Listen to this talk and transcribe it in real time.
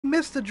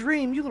Missed the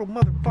dream, you little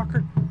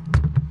motherfucker.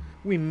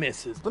 We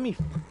misses. Let me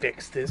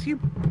fix this, you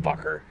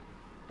fucker.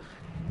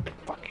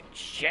 Fucking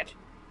shit.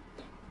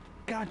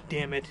 God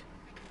damn it.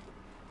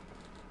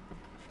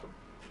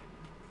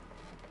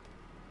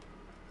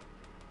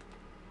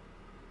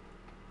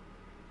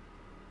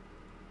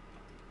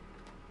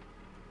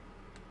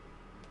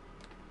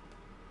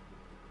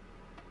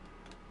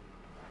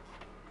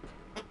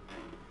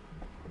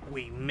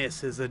 We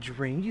misses a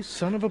dream, you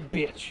son of a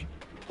bitch.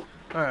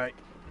 Alright.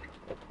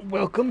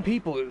 Welcome,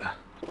 people.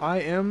 I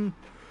am...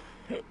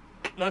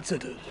 That's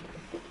it.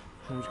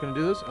 I'm just gonna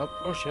do this.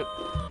 Oh shit.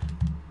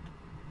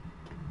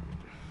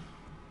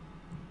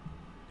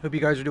 Hope you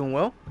guys are doing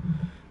well.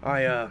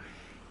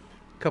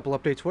 Couple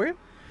updates for you.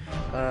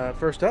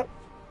 First up,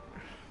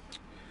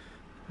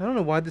 I don't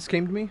know why this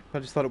came to me. I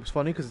just thought it was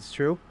funny because it's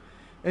true.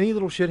 Any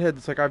little shithead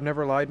that's like, I've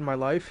never lied in my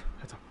life,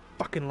 that's a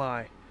fucking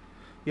lie.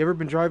 You ever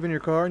been driving your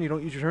car and you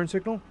don't use your turn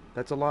signal?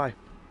 That's a lie.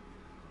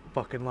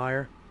 Fucking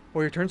liar.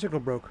 Or your turn signal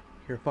broke.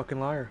 You're a fucking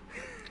liar.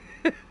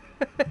 It's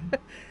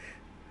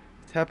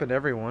happened to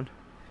everyone.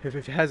 If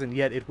it hasn't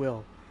yet, it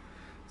will.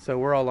 So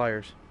we're all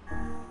liars.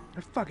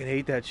 I fucking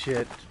hate that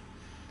shit.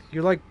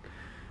 You're like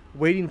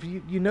waiting for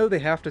you know they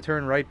have to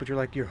turn right, but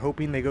you're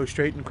hoping they go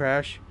straight and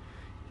crash.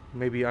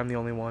 Maybe I'm the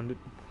only one.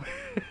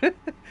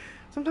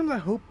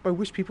 Sometimes I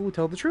wish people would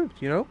tell the truth,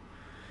 you know?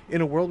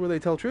 In a world where they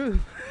tell truth,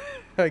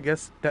 I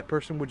guess that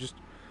person would just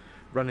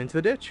run into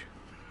the ditch.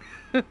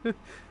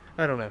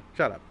 I don't know.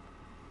 Shut up.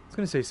 I was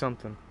gonna say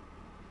something.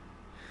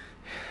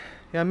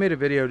 Yeah, I made a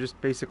video just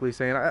basically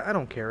saying I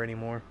don't care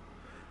anymore.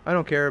 I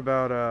don't care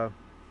about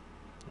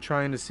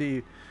trying to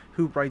see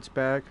who writes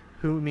back,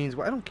 who means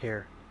what. I don't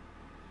care.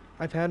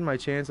 I've had my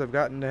chance. I've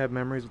gotten to have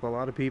memories with a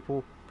lot of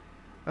people.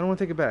 I don't want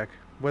to take it back,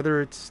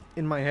 whether it's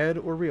in my head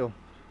or real.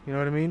 You know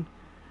what I mean?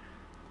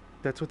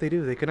 That's what they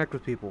do. They connect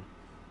with people.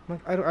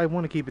 I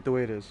want to keep it the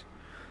way it is.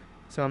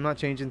 So I'm not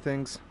changing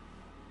things.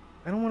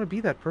 I don't want to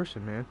be that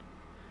person, man.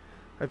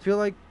 I feel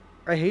like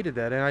I hated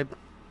that, and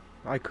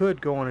I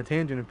could go on a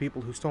tangent of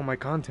people who stole my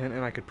content,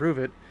 and I could prove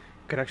it.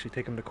 Could actually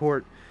take them to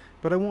court,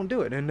 but I won't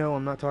do it. And no,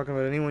 I'm not talking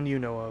about anyone you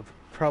know of.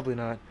 Probably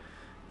not.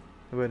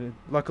 But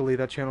luckily,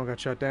 that channel got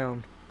shut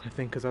down. I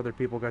think because other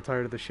people got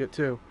tired of the shit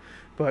too.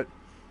 But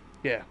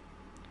yeah,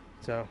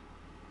 so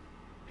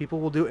people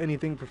will do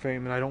anything for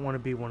fame, and I don't want to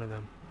be one of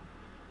them.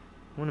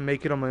 I want to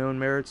make it on my own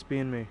merits,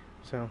 being me.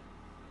 So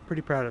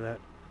pretty proud of that.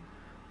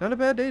 Not a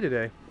bad day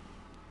today.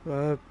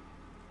 I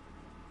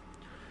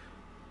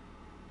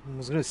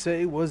was gonna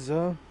say was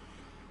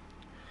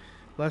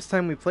last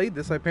time we played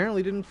this, I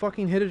apparently didn't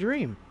fucking hit a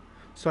dream,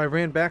 so I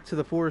ran back to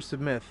the Forest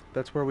of Myth.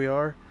 That's where we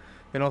are,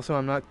 and also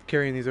I'm not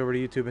carrying these over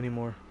to YouTube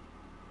anymore.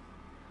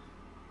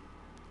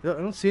 I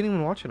don't see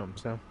anyone watching them,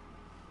 so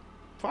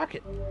fuck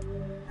it.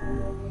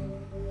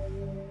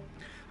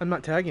 I'm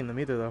not tagging them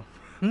either, though.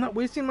 I'm not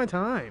wasting my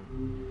time.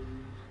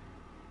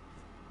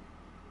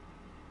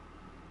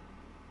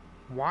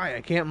 Why?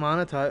 I can't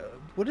monetize.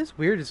 What is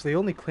weird is they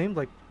only claimed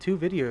like 2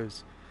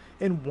 videos.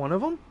 And one of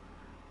them,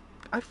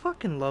 I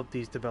fucking love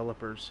these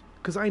developers.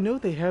 Because I know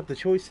they have the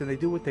choice and they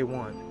do what they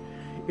want.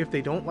 If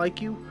they don't like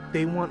you,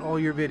 they want all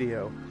your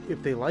video.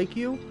 If they like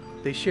you,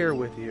 they share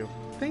with you.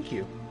 Thank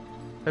you.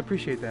 I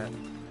appreciate that.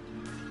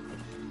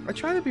 I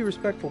try to be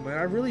respectful, man.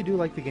 I really do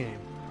like the game.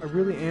 I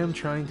really am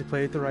trying to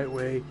play it the right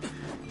way.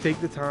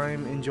 Take the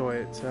time, enjoy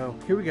it. So,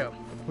 here we go.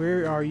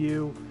 Where are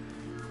you?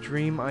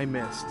 Dream I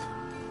missed.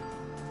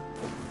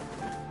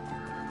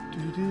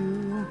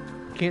 Doo-doo.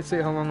 Can't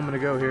say how long I'm gonna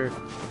go here.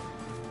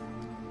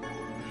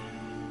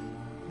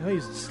 I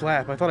used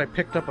slap. I thought I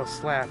picked up a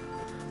slap.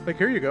 Like,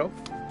 here you go.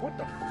 What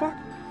the fuck?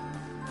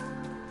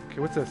 Okay,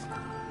 what's this?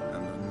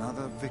 And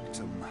another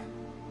victim.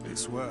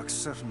 This work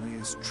certainly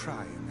is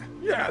trying.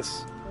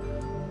 Yes!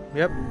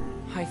 Yep.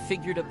 I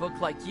figured a book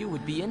like you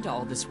would be into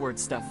all this word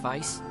stuff,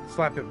 Vice.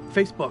 Slap him.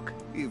 Facebook.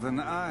 Even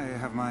I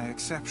have my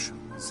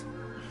exceptions.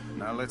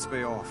 Now let's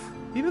be off.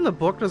 Even the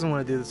book doesn't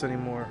want to do this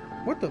anymore.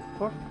 What the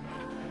fuck?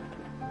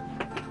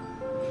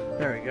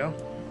 There we go.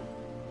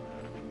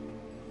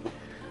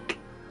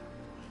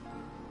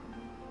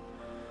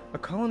 A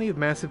colony of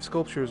massive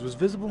sculptures was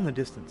visible in the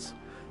distance,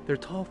 their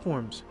tall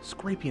forms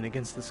scraping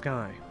against the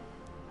sky.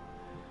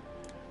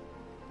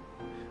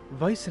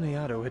 Vice and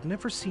Ayato had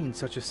never seen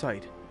such a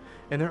sight,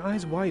 and their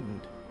eyes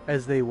widened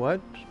as they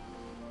what?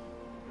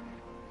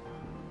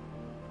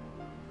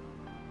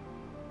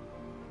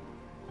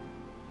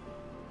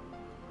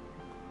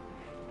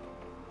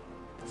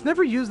 It's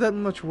never used that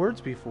much words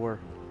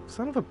before.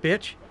 Son of a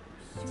bitch.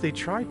 They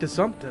tried to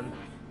something.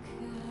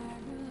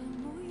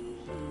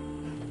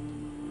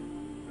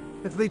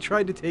 If they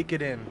tried to take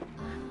it in.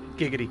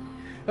 Giggity.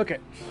 Okay.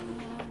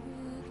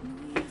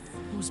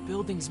 Those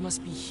buildings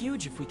must be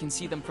huge if we can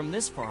see them from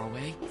this far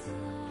away.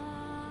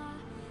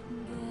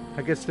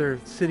 I guess they're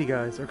city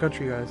guys, or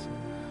country guys.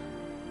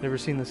 Never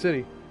seen the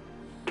city.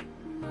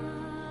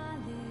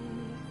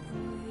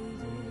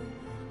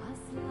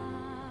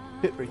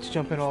 Hit rate's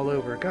jumping all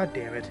over. God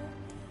damn it.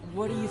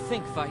 What do you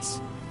think, Vice?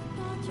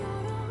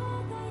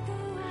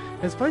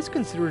 As Vice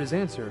considered his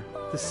answer,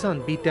 The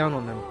sun beat down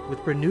on them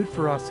with renewed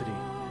ferocity.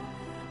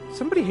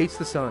 Somebody hates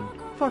the sun.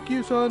 Fuck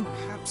you, son,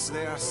 Perhaps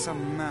they are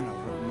some manner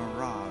of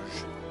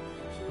mirage.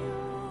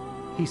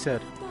 he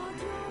said.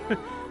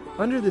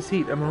 Under this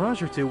heat, a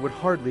mirage or two would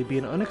hardly be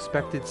an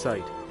unexpected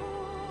sight.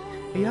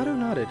 Iato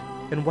nodded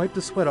and wiped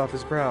the sweat off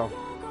his brow,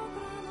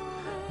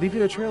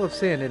 leaving a trail of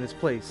sand in its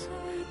place.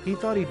 He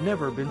thought he'd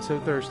never been so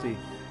thirsty.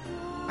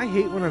 I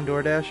hate when I'm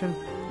door dashing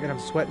and I'm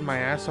sweating my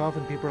ass off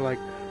and people are like,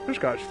 this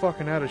guy's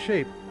fucking out of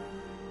shape.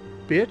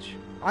 Bitch,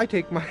 I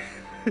take my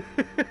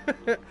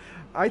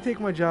I take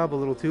my job a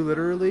little too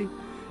literally,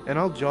 and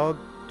I'll jog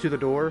to the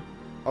door,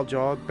 I'll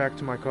jog back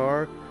to my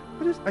car.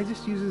 I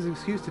just use it as an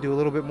excuse to do a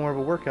little bit more of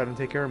a workout and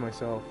take care of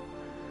myself.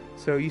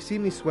 So you see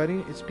me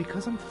sweating, it's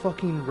because I'm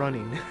fucking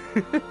running.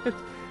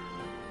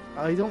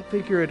 I don't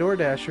think you're a door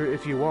dasher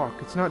if you walk.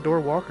 It's not door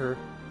walker.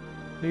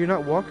 No, you're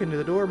not walking to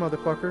the door,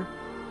 motherfucker.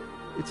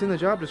 It's in the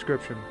job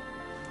description.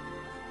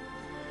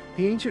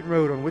 The ancient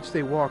road on which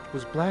they walked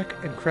was black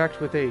and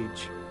cracked with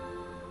age.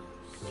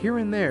 Here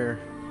and there,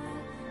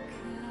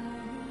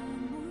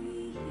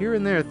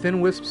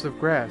 thin wisps of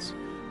grass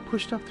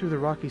pushed up through the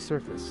rocky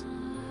surface,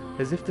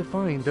 as if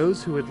defying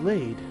those who had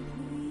laid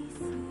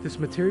this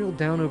material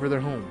down over their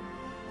home.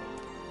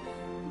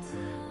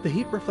 The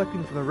heat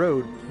reflecting from the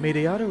road made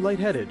Iato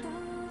lightheaded.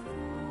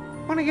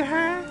 Wanna get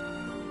high?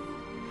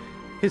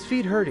 His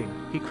feet hurting,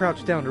 he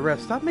crouched down to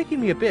rest. Stop making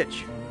me a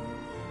bitch.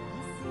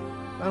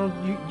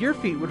 Your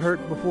feet would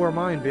hurt before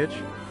mine, bitch.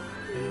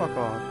 Fuck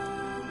off.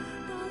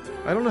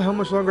 I don't know how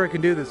much longer I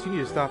can do this. You need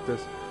to stop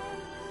this.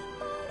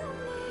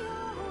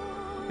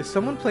 Is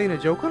someone playing a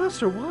joke on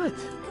us or what?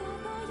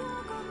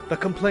 The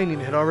complaining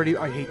had already...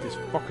 I hate this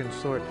fucking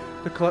sword.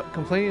 The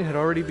complaining had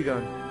already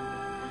begun.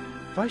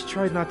 Vice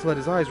tried not to let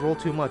his eyes roll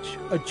too much.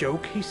 A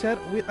joke, he said?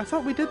 I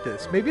thought we did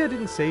this. Maybe I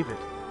didn't save it.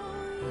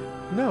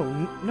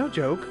 No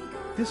joke.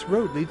 This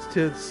road leads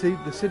to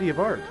the city of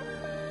art.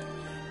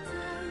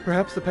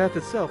 Perhaps the path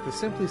itself is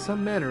simply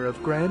some manner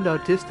of grand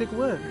artistic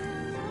work.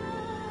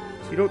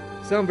 You don't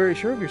sound very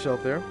sure of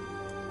yourself there.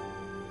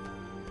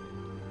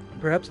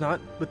 Perhaps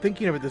not, but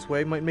thinking of it this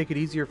way might make it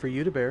easier for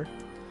you to bear.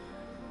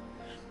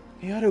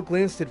 Iato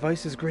glanced at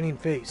Vice's grinning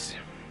face,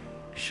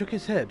 shook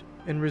his head,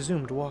 and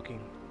resumed walking.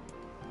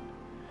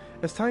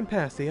 As time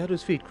passed,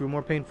 Iato's feet grew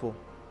more painful,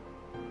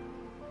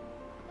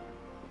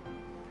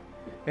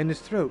 and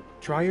his throat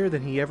drier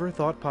than he ever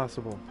thought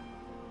possible.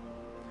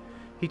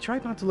 He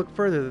tried not to look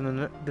further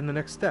than the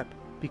next step,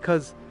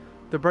 because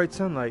the bright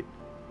sunlight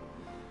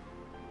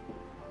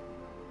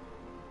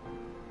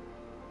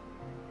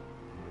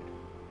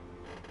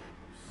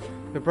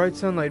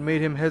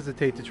made him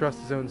hesitate to trust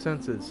his own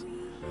senses.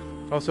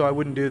 Also, I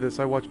wouldn't do this.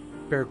 I watch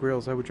Bear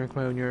Grylls. I would drink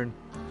my own urine.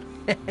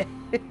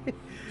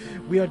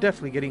 We are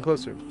definitely getting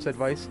closer, said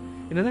Vice,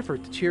 in an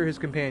effort to cheer his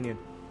companion.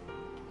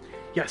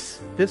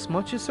 Yes, this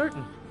much is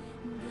certain.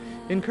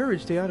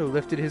 Encouraged, Iato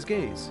lifted his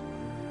gaze.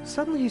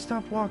 Suddenly he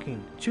stopped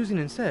walking, choosing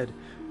instead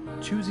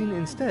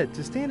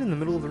to stand in the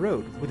middle of the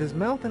road, with his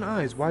mouth and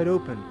eyes wide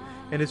open,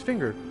 and his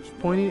finger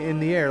pointing in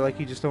the air like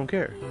he just don't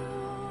care.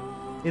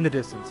 In the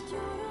distance.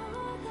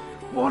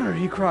 Water,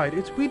 he cried.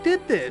 We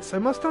did this. I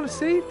must not have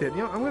saved it.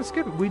 I'm going to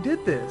skip it. We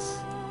did this.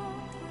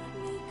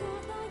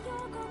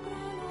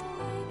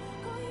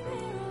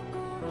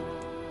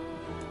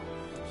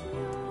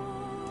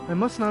 I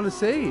must not have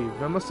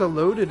saved. I must have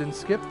loaded and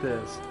skipped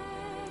this.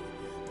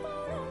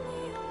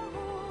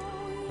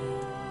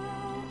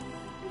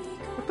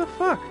 What the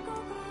fuck?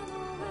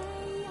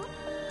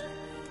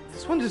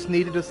 This one just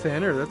needed us to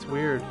enter. That's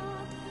weird.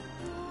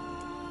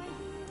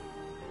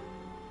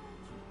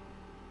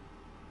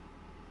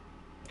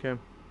 Okay.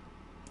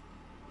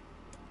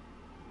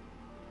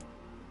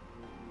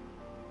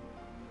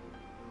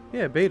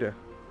 Yeah, beta.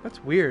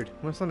 That's weird.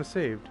 Must not have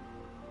saved.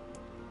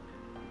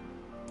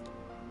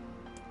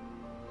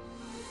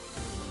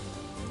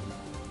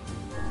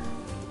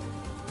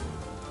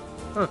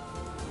 Huh.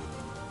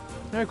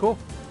 Yeah, cool.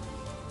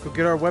 Go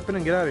get our weapon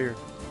and get out of here.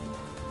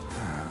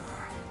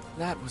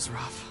 That was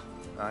rough.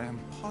 I am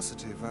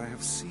positive I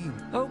have seen...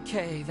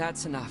 Okay,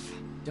 that's enough.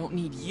 Don't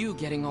need you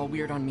getting all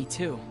weird on me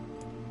too.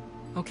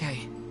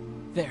 Okay,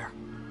 there.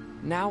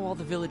 Now all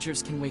the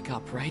villagers can wake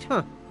up, right?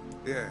 Huh.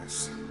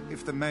 Yes,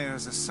 if the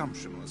mayor's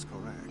assumption was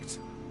correct.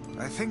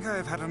 I think I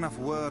have had enough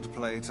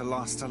wordplay to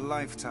last a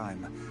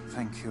lifetime.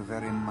 Thank you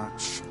very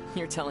much.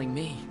 You're telling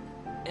me.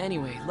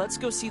 Anyway, let's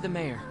go see the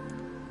mayor.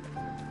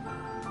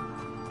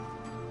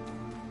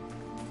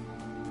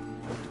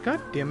 God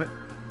damn it.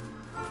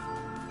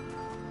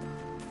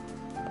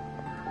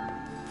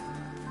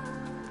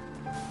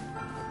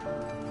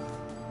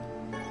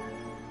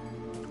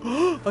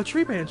 A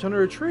tree branch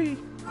under a tree?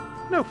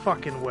 No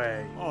fucking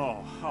way.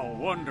 Oh, how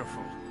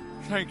wonderful.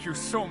 Thank you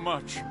so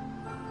much.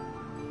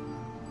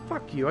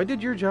 Fuck you, I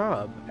did your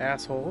job,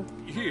 asshole.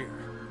 Here,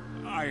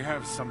 I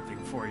have something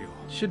for you.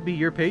 Should be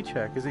your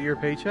paycheck. Is it your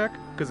paycheck?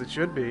 Because it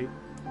should be.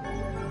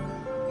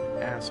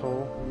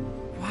 Asshole.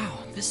 Wow,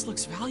 this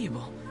looks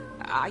valuable.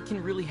 I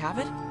can really have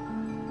it?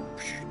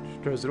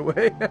 Throws it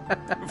away.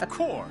 Of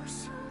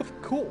course.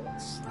 Of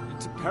course.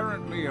 It's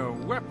apparently a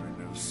weapon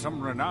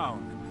some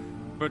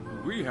renown, but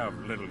we have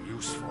little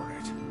use for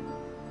it.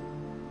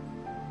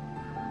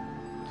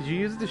 Did you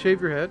use it to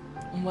shave your head?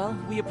 Well,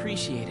 we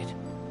appreciate it.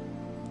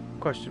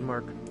 Question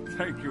mark.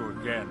 Thank you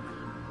again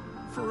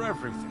for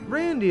everything.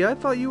 Randy, I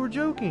thought you were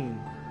joking.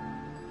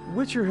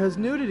 Witcher has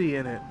nudity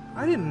in it.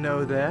 I didn't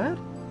know that.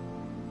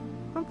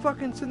 I'm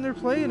fucking sitting there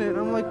playing it, and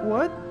I'm like,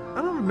 what?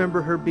 I don't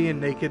remember her being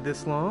naked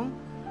this long.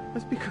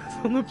 That's because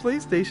on the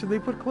PlayStation they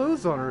put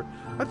clothes on her.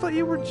 I thought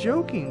you were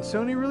joking.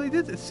 Sony really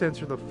did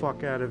censor the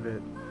fuck out of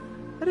it.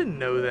 I didn't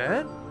know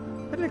that.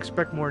 I didn't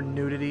expect more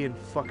nudity in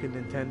fucking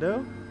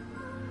Nintendo.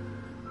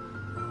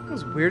 That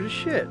was weird as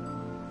shit.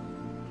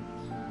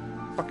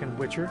 Fucking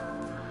Witcher.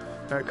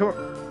 Alright, come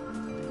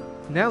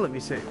on. Now let me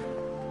save.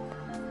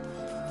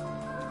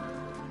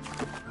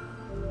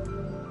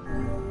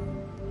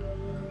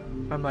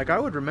 I'm like, I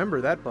would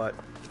remember that butt.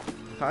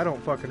 I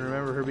don't fucking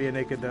remember her being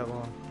naked that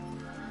long.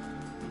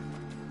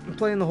 I'm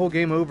playing the whole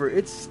game over.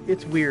 It's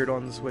weird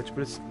on the Switch,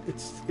 but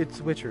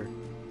it's Witcher.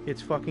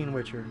 It's fucking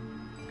Witcher.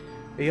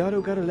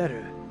 Ayato got a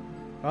letter.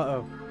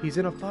 Uh-oh. He's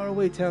in a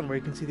faraway town where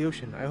he can see the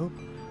ocean. I hope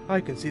I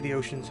can see the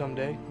ocean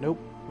someday. Nope.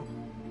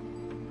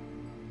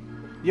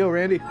 Yo,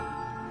 Randy.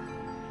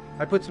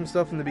 I put some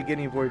stuff in the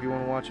beginning for you if you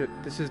want to watch it.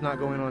 This is not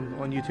going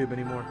on YouTube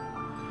anymore.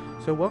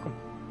 So welcome.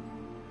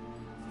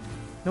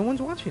 No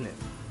one's watching it.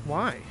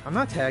 Why? I'm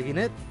not tagging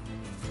it.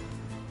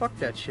 Fuck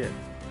that shit.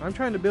 I'm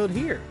trying to build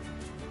here.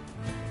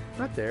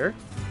 Not there.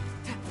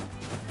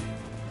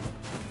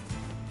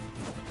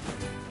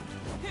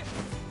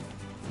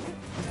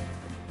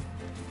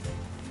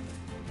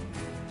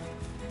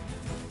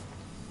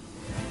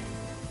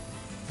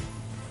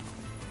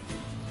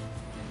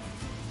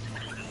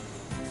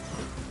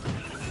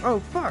 Oh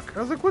fuck!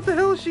 I was like, what the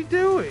hell is she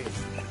doing?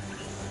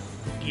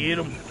 Get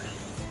him.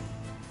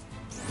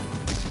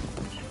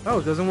 Oh,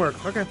 it doesn't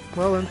work. Okay,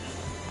 well then.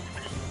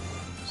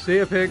 See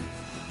ya, pig.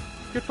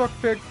 Get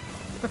fucked, pig.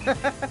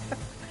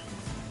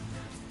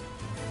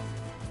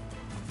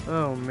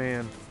 Oh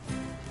man.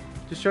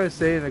 Just try to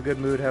stay in a good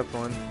mood, have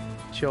fun.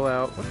 Chill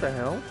out. What the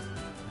hell?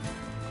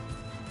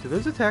 Do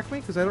those attack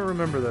me? Because I don't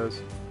remember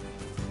those.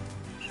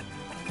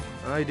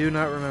 I do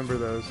not remember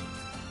those.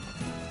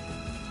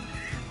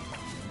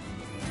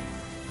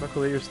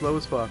 Luckily, you're slow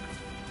as fuck.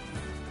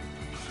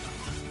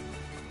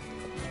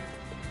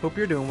 Hope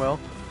you're doing well.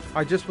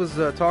 I just was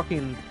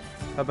talking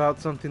about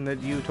something that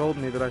you told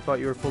me that I thought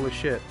you were full of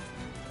shit.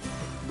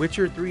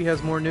 Witcher 3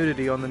 has more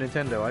nudity on the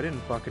Nintendo. I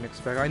didn't fucking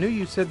expect. I knew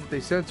you said that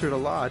they censored a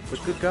lot,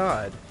 but good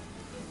God.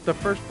 The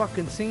first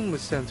fucking scene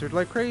was censored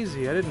like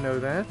crazy. I didn't know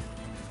that.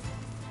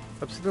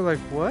 I'm sitting there like,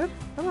 what?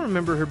 I don't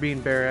remember her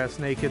being bare-ass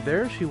naked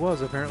there. She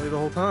was, apparently, the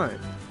whole time.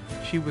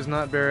 She was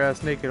not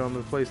bare-ass naked on the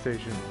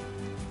PlayStation.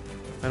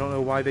 I don't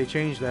know why they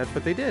changed that,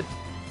 but they did.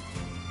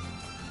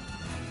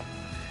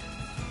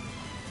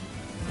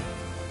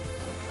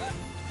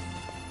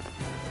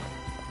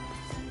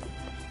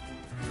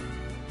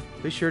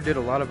 They sure did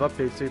a lot of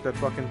updates to get that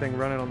fucking thing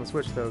running on the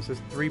Switch, though. It says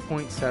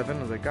 3.7.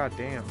 I was like, god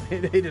damn.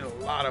 They did a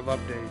lot of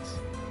updates.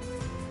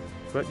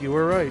 But you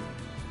were right.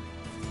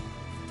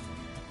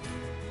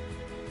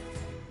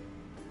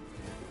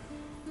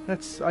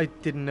 I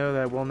didn't know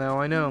that. Well, now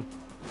I know.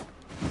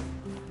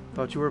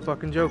 Thought you were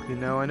fucking joking.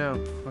 Now I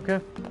know. Okay.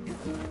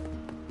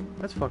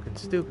 That's fucking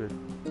stupid.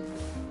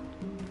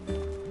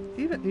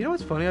 Even, you know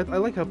what's funny? I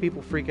like how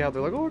people freak out.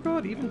 They're like, oh my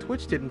god, even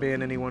Twitch didn't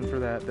ban anyone for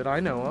that I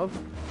know of.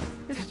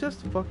 It's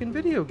just fucking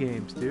video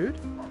games, dude.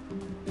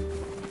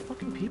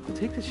 Fucking people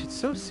take this shit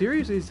so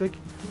seriously. It's like,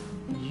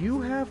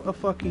 you have a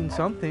fucking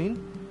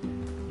something.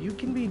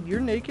 You're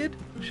naked?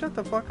 Shut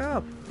the fuck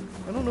up.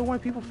 I don't know why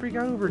people freak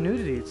out over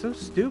nudity. It's so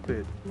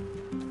stupid.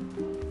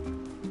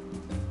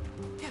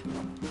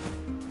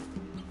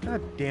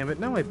 God damn it,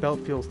 now my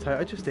belt feels tight.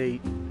 I just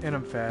ate, and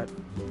I'm fat.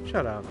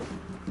 Shut up.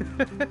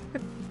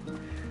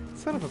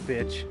 Son of a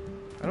bitch.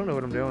 I don't know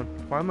what I'm doing.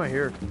 Why am I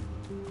here?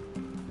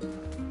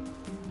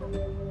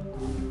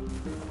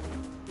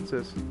 What's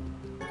this?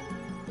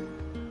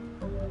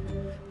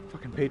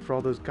 Fucking paid for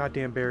all those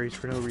goddamn berries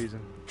for no reason.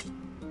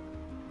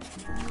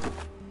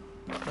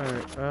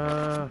 Alright,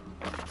 huh?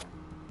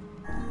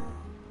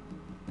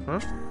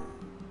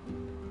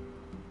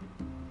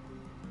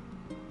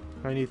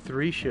 I need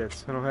 3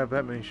 shits. I don't have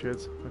that many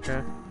shits.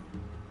 Okay.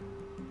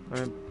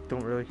 I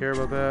don't really care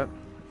about that.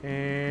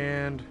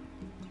 And...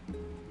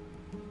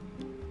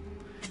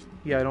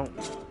 yeah, I don't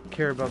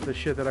care about the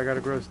shit that I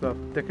gotta grow stuff.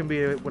 That can be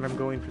it when I'm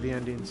going for the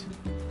endings.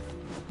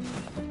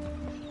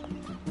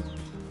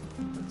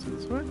 Let's see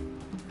this way.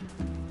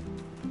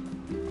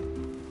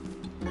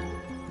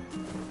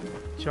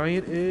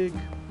 Giant egg.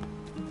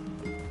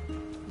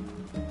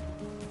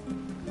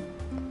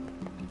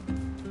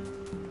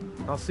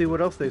 I'll see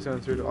what else they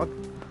censored.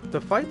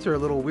 The fights are a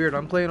little weird.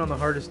 I'm playing on the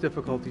hardest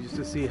difficulty just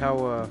to see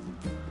how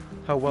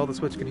well the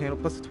Switch can handle.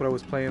 Plus, that's what I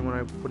was playing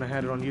when I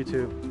had it on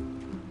YouTube.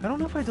 I don't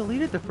know if I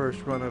deleted the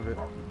first run of it.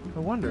 I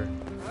wonder.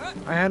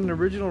 I had an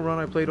original run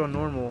I played on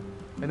normal,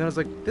 and then I was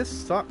like, this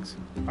sucks.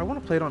 I want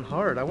to play it on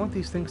hard. I want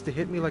these things to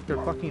hit me like they're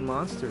fucking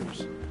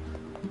monsters.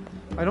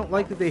 I don't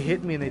like that they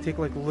hit me and they take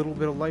like a little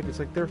bit of life. It's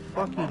like they're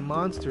fucking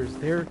monsters.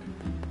 They're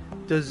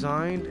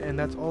designed and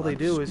that's all they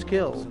do is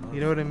kill. You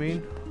know what I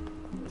mean?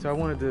 So I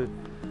wanted to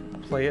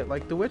play it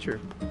like The Witcher.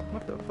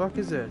 What the fuck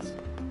is this?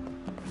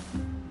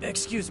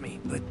 Excuse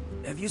me, but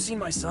have you seen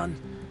my son?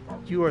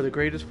 You are the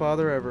greatest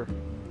father ever.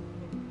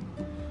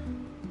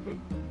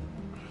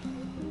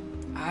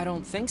 I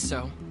don't think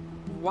so.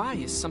 Why?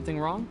 Is something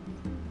wrong?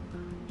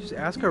 Just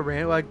ask a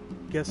random. I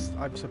guess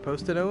I'm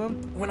supposed to know him?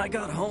 When I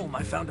got home,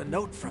 I found a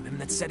note from him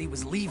that said he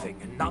was leaving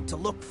and not to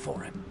look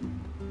for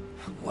him.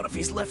 What if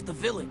he's left the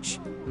village?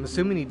 I'm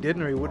assuming he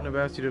didn't or he wouldn't have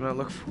asked you to not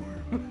look for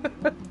him.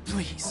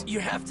 Please,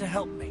 you have to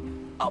help me.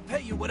 I'll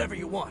pay you whatever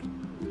you want.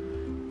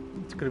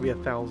 It's gonna be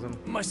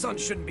 1,000. My son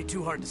shouldn't be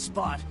too hard to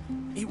spot.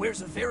 He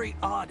wears a very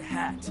odd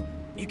hat.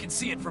 You can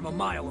see it from a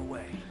mile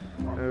away.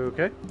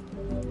 Okay.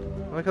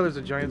 I like how there's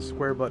a giant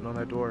square button on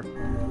that door.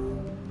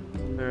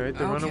 Alright,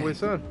 the runaway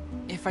son.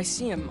 If I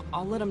see him,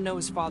 I'll let him know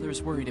his father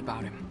is worried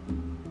about him.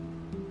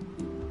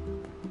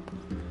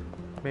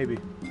 Maybe.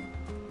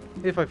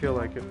 If I feel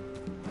like it.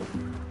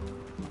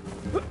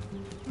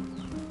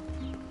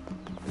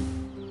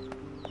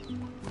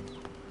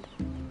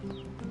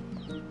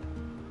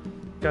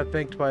 Got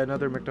thanked by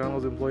another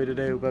McDonald's employee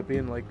today about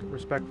being like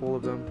respectful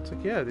of them. It's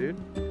like, yeah, dude.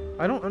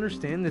 I don't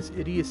understand this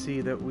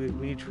idiocy that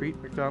we treat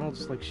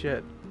McDonald's like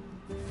shit.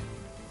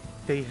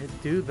 They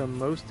do the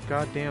most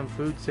goddamn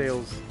food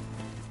sales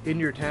in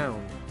your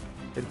town.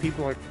 And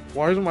people are like,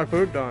 why isn't my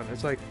food done?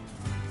 It's like,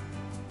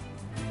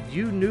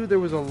 you knew there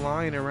was a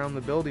line around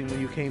the building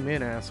when you came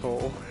in,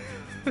 asshole.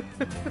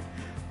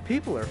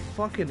 People are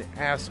fucking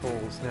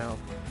assholes now.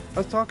 I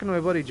was talking to my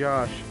buddy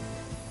Josh,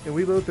 and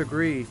we both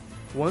agree,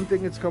 one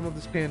thing that's come of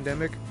this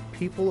pandemic,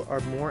 people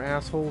are more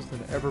assholes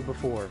than ever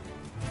before.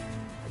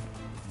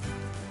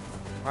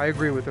 I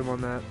agree with him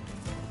on that.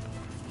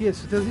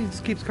 Yes, he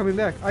just keeps coming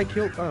back. I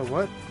killed... Oh,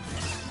 what?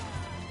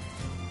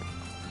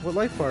 What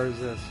life bar is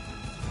this?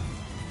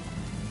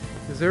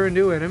 Is there a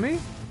new enemy?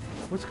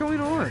 What's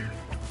going on?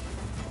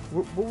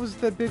 What was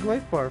that big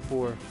life bar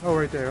for? Oh,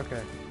 right there,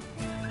 okay.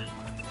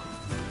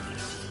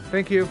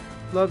 Thank you.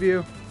 Love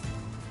you.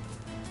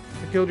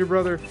 I killed your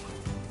brother.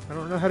 I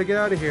don't know how to get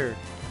out of here.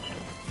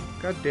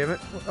 God damn it.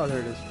 Oh,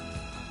 there it is.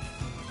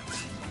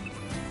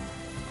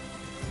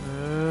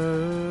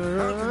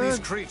 How can these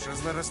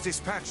creatures let us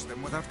dispatch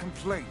them without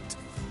complaint?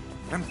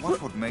 And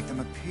what would make them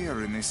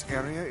appear in this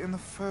area in the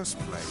first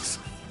place?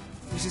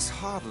 This is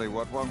hardly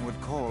what one would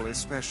call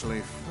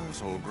especially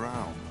fertile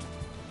ground.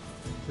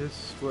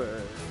 This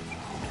way.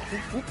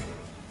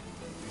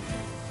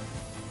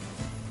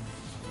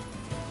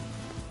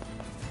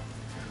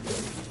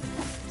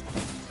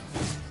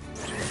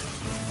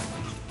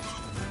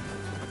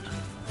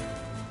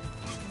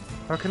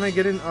 How can I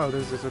get in? Oh,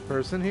 there's just a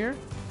person here?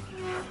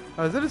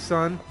 Oh, is it a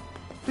son?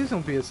 Please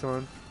don't be a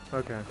son.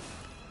 Okay.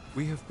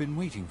 We have been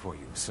waiting for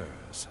you,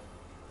 sirs.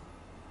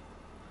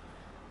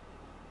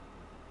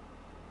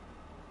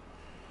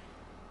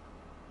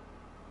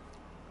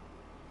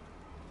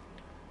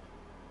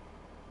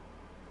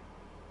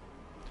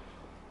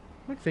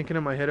 I'm like thinking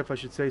in my head if I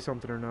should say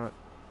something or not.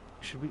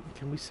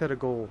 Can we set a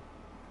goal?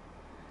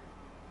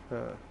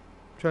 Trying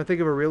to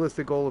think of a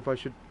realistic goal if I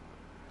should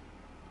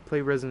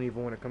play Resident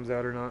Evil when it comes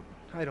out or not.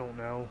 I don't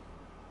know.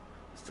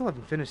 Still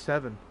haven't finished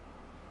 7.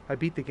 I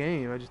beat the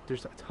game.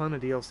 There's a ton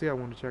of DLC I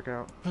want to check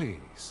out.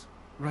 Please,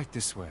 right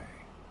this way.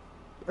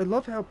 I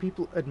love how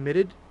people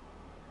admitted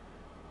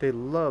they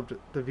loved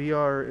the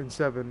VR in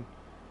 7,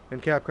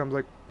 and Capcom's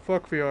like,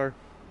 fuck VR.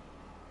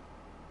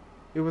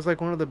 It was like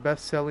one of the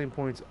best selling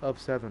points of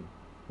 7.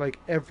 Like,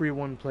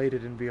 everyone played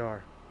it in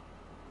VR.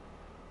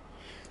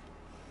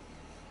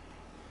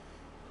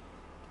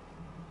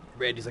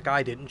 Randy's like,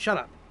 I didn't. Shut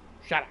up.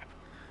 Shut up.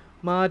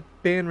 Mod,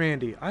 ban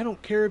Randy. I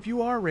don't care if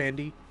you are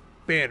Randy.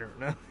 Ban her.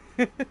 No.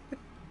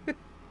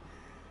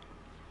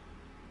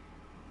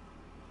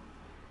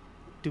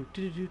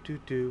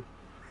 do.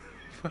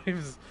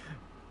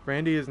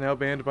 Randy is now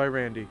banned by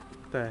Randy.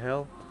 What the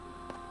hell?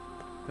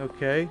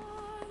 Okay.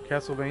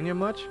 Castlevania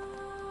much?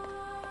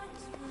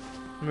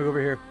 Let me go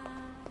over here.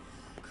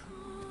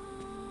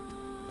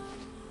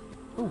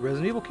 Oh,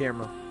 Resident Evil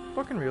camera.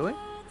 Fucking really?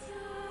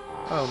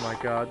 Oh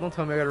my god. Don't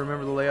tell me I gotta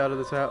remember the layout of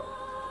this house.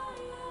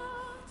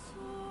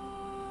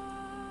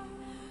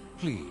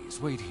 Please,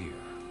 wait here.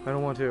 I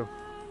don't want to.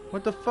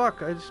 What the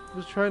fuck? I just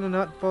was trying to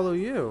not follow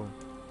you.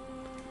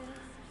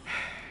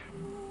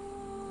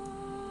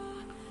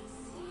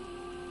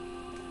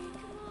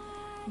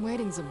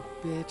 Waiting's a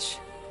bitch.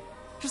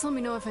 Just let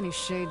me know if any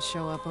shades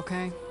show up,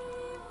 okay?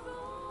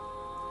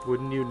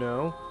 Wouldn't you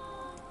know?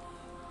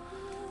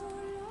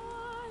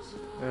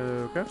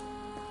 Okay.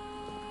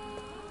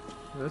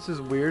 This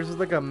is weird. This is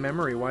like a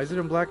memory. Why is it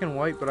in black and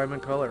white, but I'm in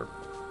color?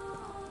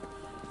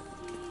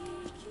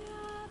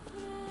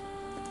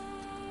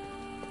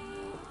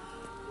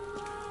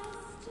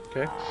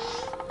 Okay.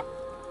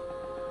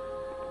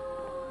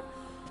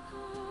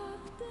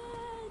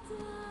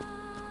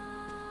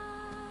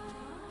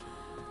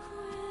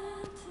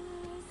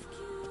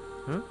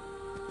 Huh?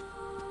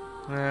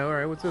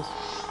 Alright, what's this?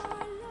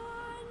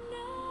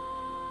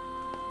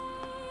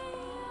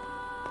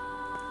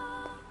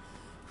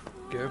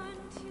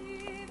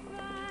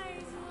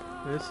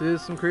 This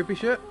is some creepy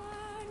shit.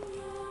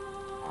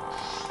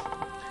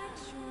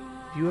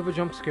 If you have a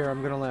jump scare,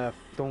 I'm gonna laugh.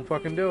 Don't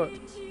fucking do it.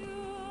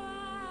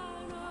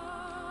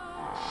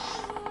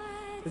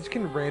 I just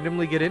can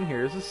randomly get in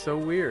here. This is so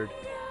weird.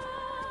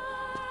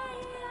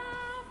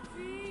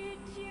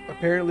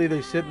 Apparently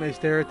they sit and they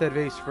stare at that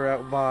vase for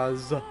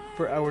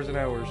hours and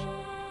hours.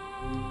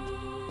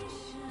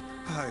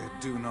 I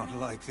do not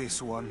like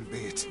this one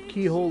bit.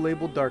 Keyhole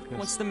labeled darkness.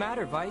 What's the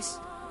matter, Vice?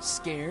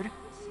 Scared?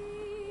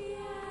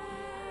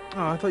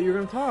 Oh, I thought you were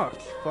gonna talk,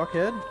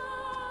 fuckhead.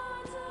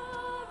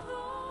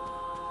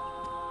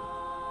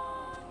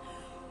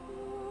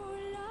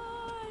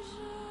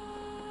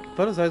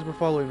 Thought his eyes were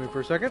following me for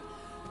a second.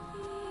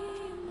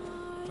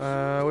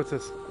 What's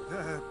this?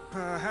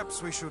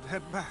 Perhaps we should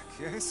head back,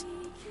 yes?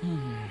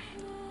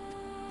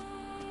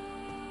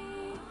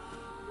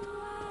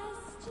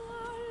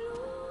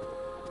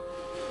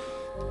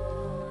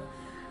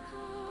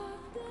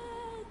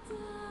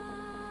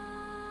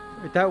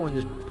 Like that one,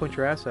 just punch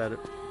your ass at it.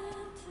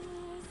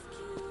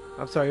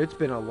 I'm sorry, it's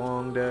been a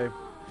long day.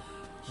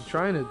 I'm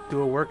trying to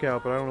do a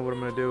workout, but I don't know what I'm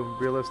gonna do,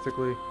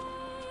 realistically.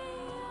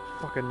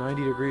 Fucking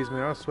 90 degrees,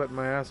 man. I was sweating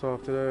my ass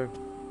off today.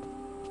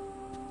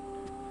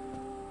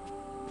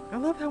 I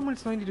love how when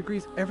it's 90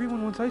 degrees,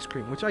 everyone wants ice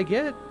cream, which I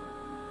get.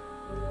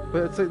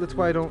 But it's like, that's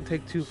why I don't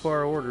take too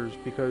far orders,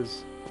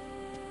 because,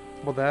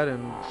 well, that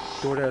and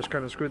DoorDash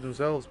kind of screwed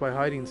themselves by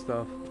hiding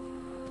stuff.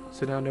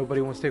 So now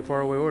nobody wants to take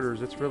faraway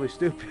orders. It's really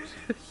stupid.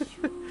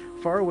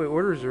 Faraway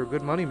orders are a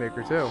good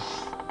moneymaker, too.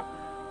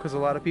 Because a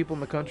lot of people in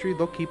the country,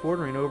 they'll keep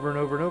ordering over and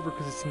over and over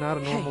because it's not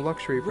a normal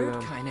luxury for them.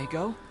 Where'd Kaine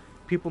go?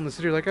 People in the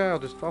city are like, I'll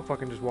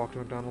fucking just walk to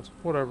McDonald's.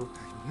 Whatever.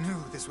 I knew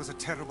this was a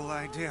terrible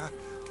idea.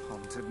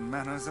 Haunted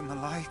manors and the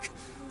like.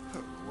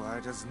 Why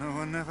does no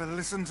one ever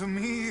listen to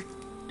me?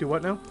 Do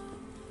what now?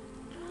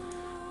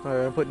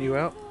 Alright, I'm putting you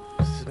out.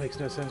 This makes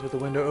no sense with the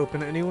window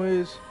open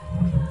anyways.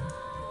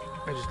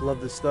 I just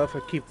love this stuff. I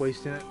keep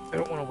wasting it. I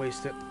don't want to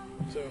waste it.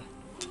 So,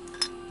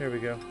 there we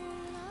go.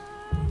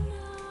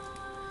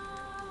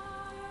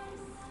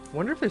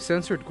 Wonder if they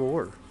censored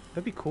gore.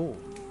 That'd be cool.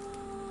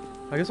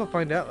 I guess I'll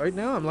find out. Right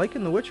now, I'm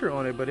liking The Witcher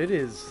on it, but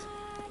it's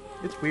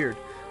weird.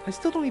 I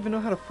still don't even know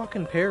how to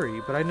fucking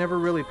parry, but I never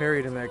really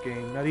parried in that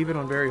game. Not even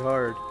on very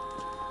hard.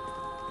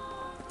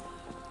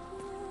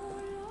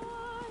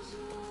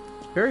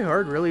 Very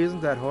hard really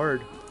isn't that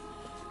hard.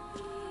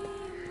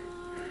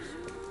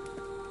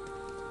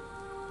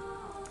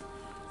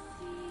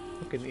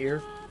 Fucking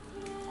ear.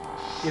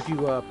 If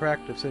you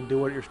practice and do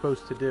what you're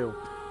supposed to do.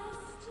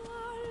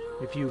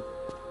 If you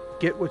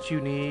get what you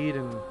need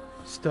and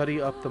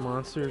study up the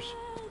monsters,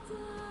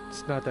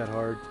 it's not that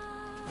hard.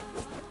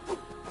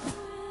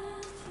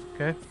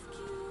 Okay?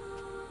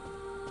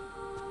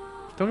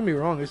 Don't get me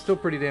wrong, it's still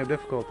pretty damn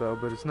difficult though,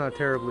 but it's not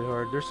terribly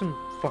hard. There's some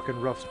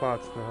fucking rough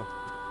spots though.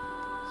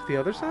 Is it the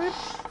other side?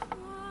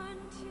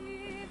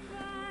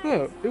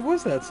 No, it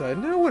was that side.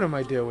 Now what am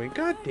I doing?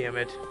 God damn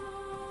it.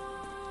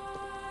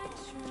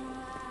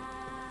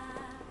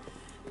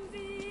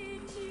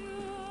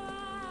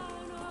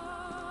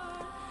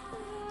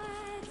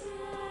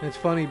 It's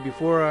funny,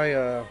 before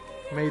I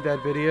made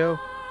that video,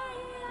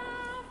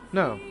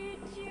 no,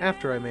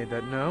 after I made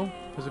that, no,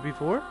 was it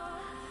before?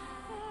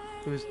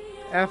 It was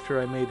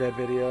after I made that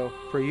video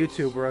for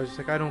YouTube where I was just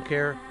like, I don't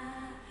care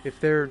if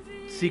they're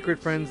secret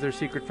friends, they're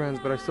secret friends,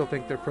 but I still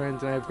think they're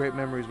friends and I have great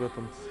memories with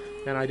them.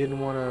 And I didn't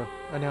want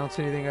to announce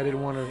anything, I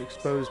didn't want to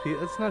expose people.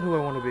 That's not who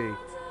I want to be.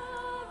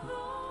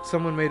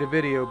 Someone made a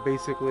video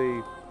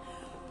basically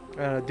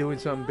doing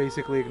something,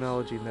 basically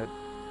acknowledging that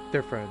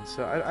they're friends,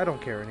 so I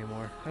don't care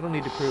anymore. I don't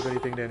need to prove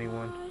anything to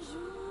anyone.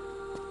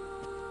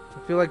 I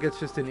feel like it's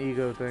just an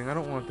ego thing. I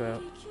don't want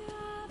that.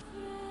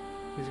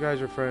 These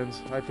guys are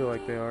friends. I feel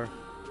like they are.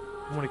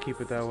 I want to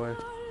keep it that way.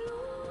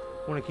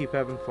 I want to keep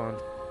having fun.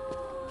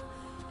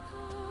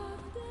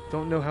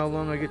 Don't know how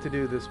long I get to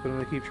do this, but I'm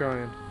going to keep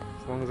trying.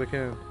 As long as I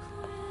can.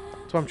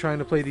 That's why I'm trying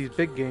to play these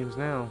big games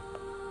now.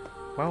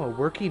 Wow, a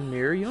working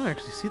mirror? You don't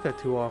actually see that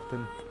too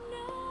often.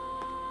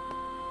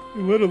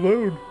 Let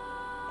alone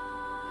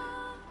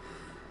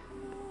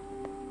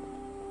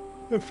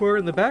for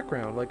in the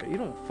background, like, you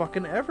don't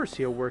fucking ever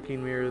see a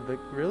working mirror. Like,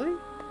 really?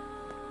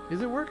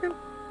 Is it working?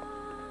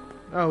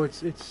 Oh,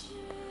 it's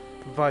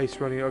Vice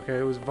running. Okay,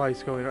 it was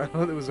Vice going. I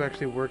thought it was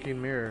actually a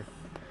working mirror.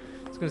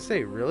 I was gonna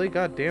say, really?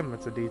 God damn,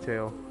 that's a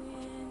detail.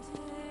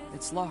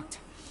 It's locked.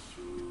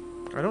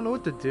 I don't know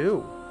what to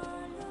do.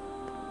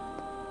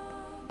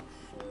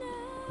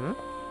 Huh?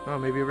 Oh,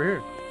 maybe over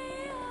here.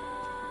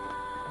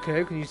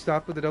 Okay, can you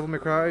stop with the Devil May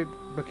Cry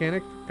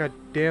mechanic? God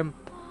damn.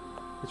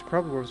 It's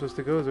probably where I'm supposed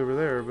to go is over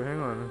there, but hang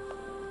on.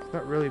 There's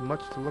not really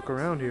much to look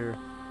around here.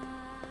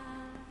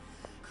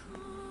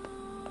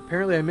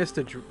 Apparently I missed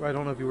I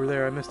don't know if you were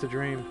there, I missed a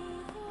dream.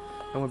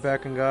 I went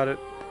back and got it.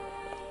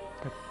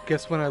 I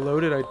guess when I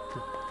loaded, I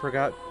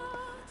forgot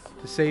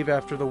to save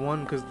after the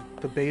one, because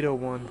the beta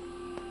one.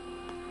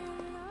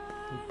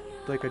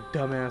 Like a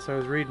dumbass, I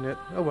was reading it.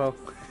 Oh well.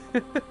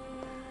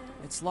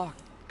 It's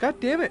locked.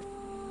 God damn it!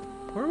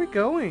 Where are we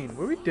going?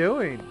 What are we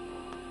doing?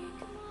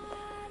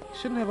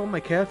 Shouldn't have all my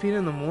caffeine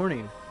in the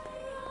morning.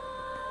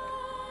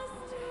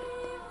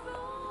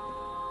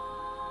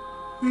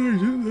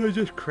 I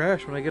just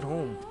crash when I get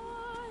home.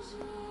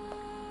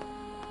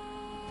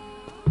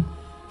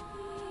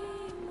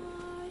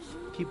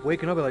 Keep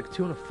waking up at like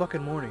 2 in the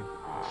fucking morning.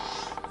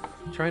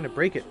 Trying to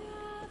break it.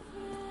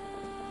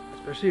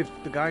 Especially if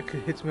the guy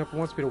hits me up and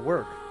wants me to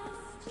work.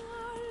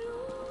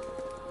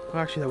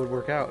 Well, actually, that would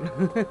work out.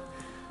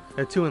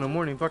 At 2 in the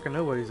morning, fucking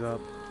nobody's up.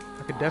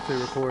 I could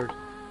definitely record.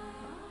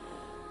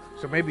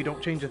 So maybe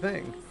don't change a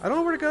thing. I don't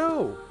know where to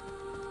go.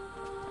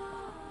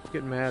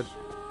 Getting mad.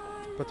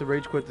 About to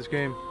rage quit this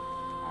game.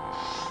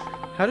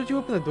 How did you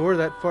open the door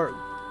that far?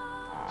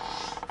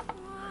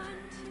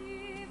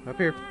 Up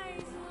here.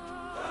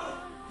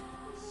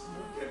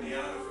 Get me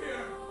out of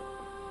here.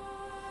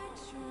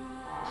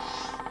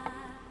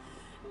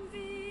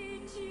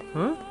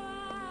 Huh?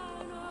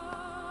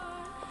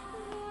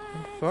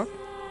 What the fuck?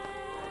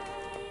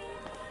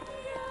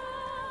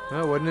 No,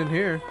 it wasn't in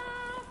here.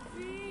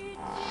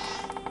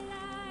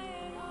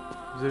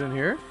 Is it in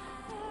here?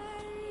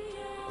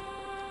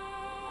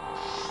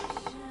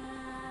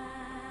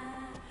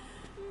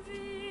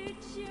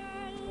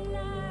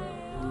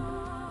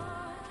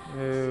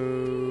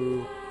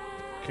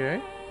 Okay.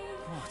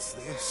 What's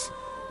this?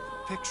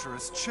 Picture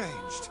has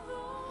changed.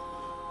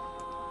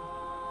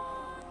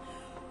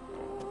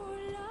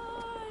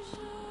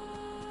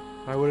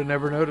 I would have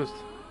never noticed.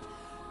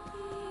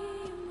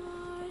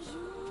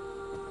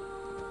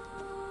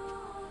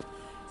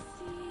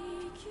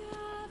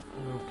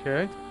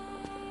 Okay.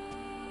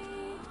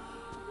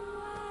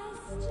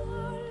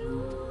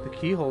 The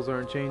keyholes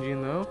aren't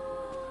changing though.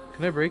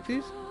 Can I break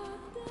these?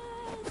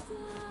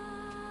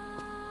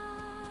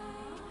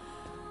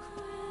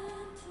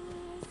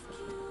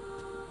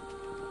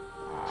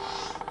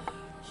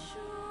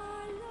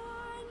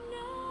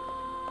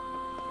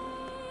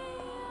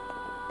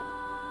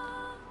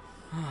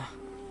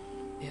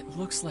 It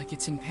looks like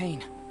it's in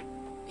pain.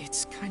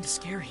 It's kind of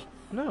scary.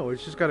 No,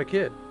 it's just got a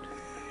kid.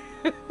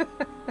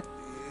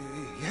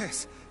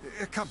 Yes,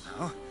 come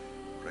now.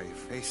 Brave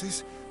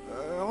faces.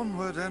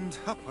 Onward and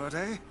upward,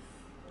 eh?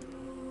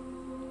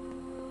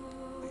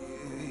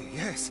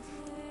 Yes.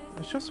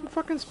 It's just some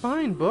fucking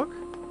spine, book.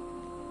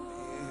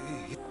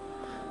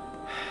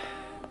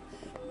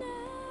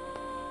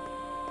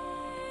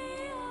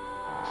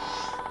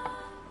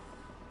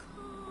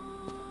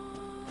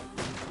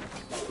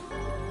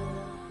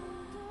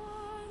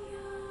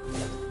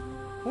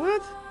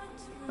 What?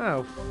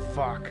 Oh,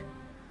 fuck.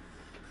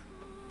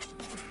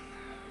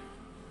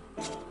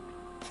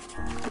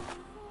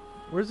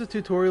 Where's the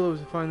tutorial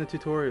to find the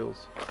tutorials?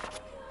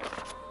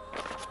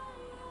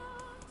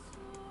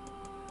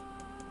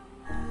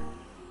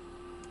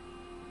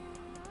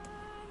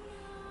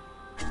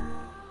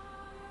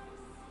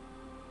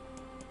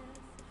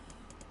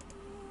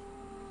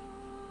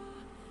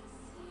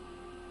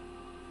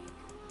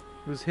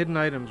 It was hidden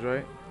items,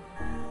 right?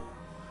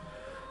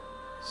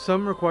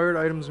 Some required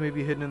items may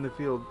be hidden in the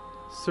field.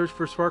 Search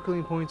for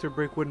sparkling points or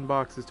break wooden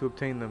boxes to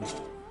obtain them.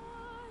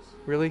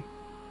 Really?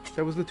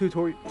 That was the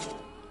tutorial?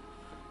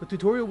 The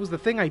tutorial was the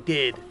thing I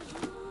did.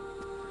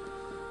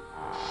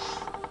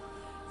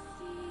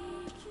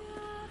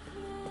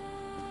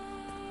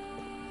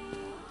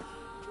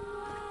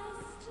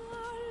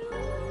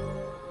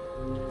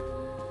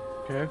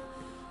 Okay.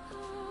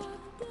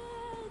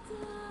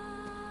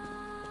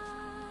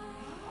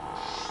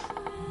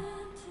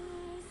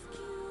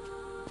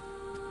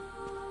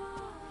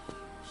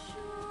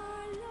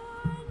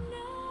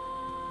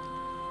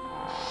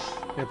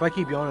 If I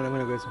keep yawning, I'm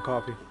gonna go get some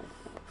coffee.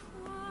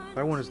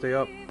 I want to stay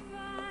up.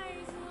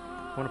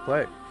 I want to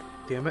play.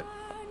 Damn it.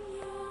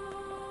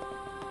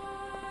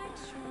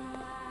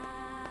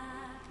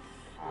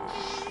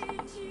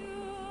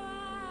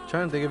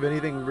 Trying to think of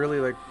anything really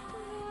like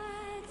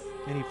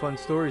any fun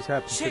stories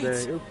happened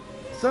Shades. today.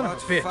 Son of a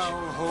What bitch.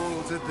 foul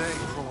hole did they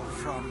crawl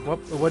from? Well,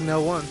 it wasn't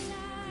L1.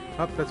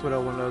 Oh, that's what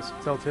L1 does.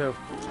 It's L2.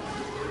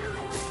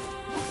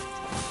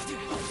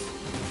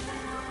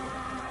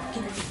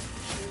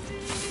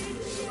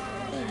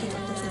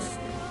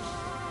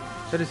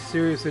 That is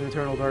seriously an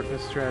Eternal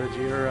Darkness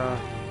strategy or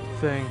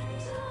thing.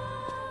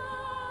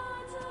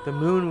 The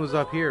moon was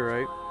up here,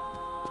 right?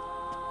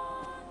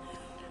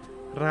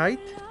 Right?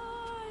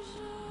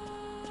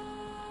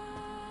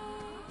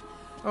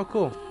 Oh,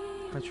 cool.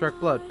 I track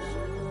blood.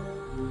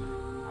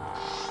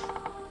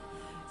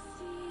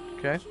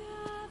 Okay.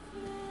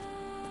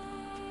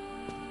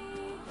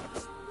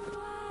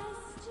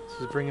 This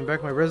is bringing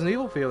back my Resident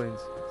Evil feelings.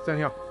 It's down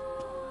here.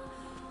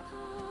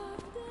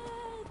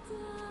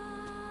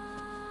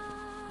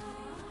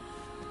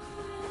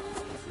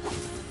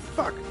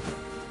 Fuck.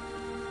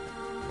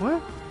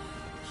 What?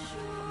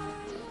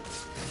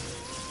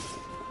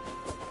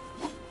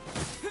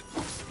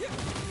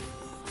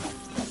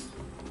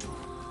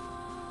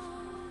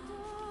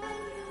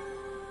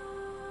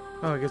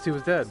 Oh, I guess he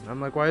was dead. I'm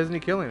like, why isn't he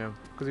killing him?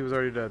 Because he was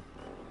already dead.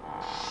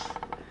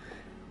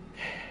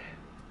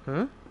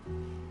 Huh?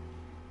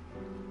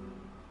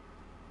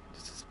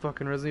 This is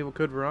fucking Resident Evil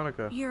Code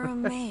Veronica. You're a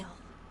male.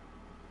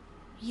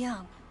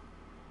 young.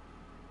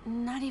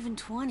 Not even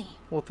 20.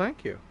 Well,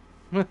 thank you.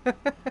 Okay,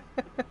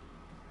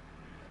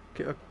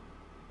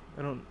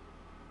 I don't...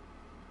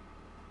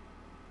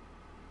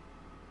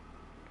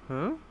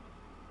 Huh?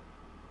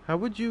 How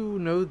would you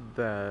know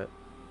that?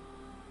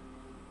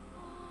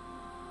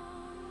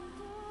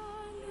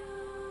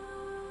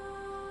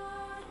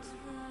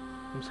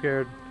 I'm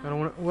scared. I don't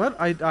want to... What?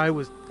 I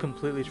was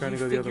completely trying to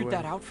go the other way. You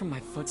figured that out from my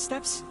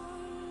footsteps?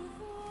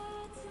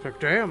 It's like,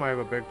 damn, I have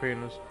a big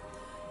penis.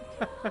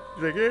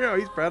 He's like, yeah,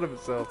 he's proud of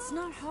himself. It's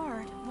not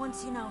hard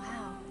once you know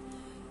how.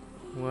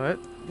 What?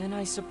 Then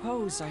I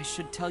suppose I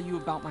should tell you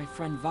about my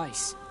friend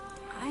Vice.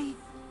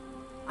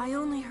 I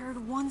only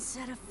heard one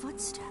set of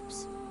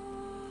footsteps.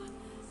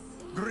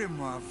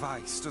 Grimoire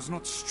Weiss does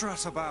not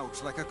strut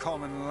about like a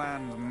common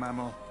land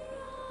mammal.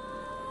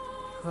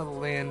 A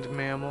land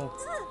mammal.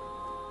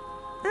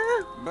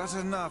 But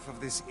enough of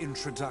this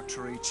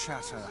introductory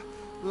chatter.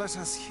 Let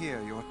us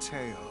hear your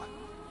tale.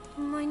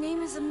 My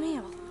name is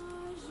Emil.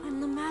 I'm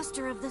the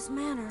master of this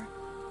manor.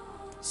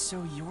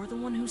 So you're the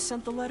one who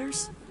sent the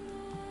letters?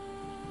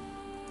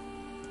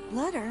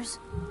 Letters?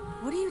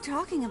 What are you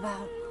talking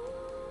about?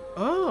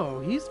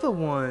 Oh, he's the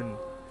one.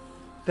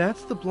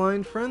 That's the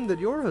blind friend that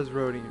Yorha's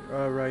writing.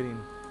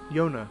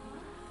 Yona.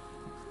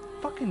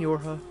 Fucking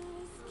Yorha.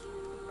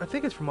 I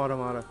think it's from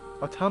Automata.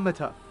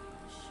 Automata.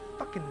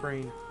 Fucking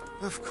brain.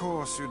 Of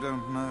course you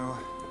don't know.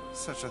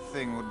 Such a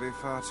thing would be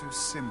far too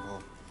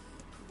simple.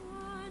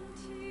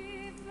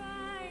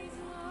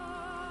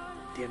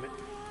 Damn it.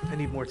 I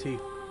need more tea.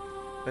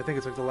 I think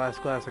it's like the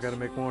last glass. I gotta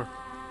make more.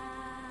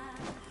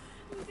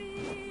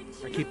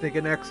 I keep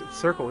thinking X, it's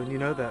circle, and you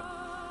know that.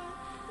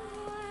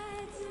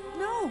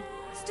 No!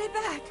 Stay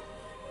back!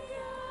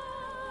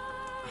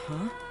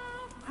 Huh?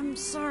 I'm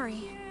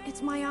sorry.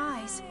 It's my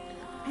eyes.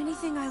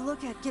 Anything I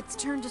look at gets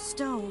turned to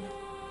stone.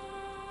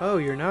 Oh,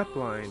 you're not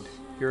blind.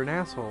 You're an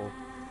asshole.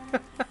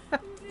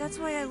 That's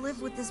why I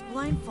live with this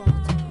blindfold.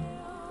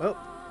 Oh,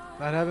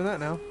 not having that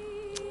now.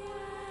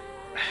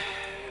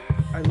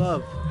 I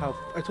love how...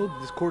 I told you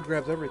this cord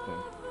grabs everything.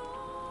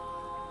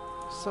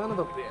 Son of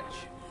a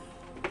bitch.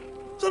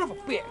 Son of a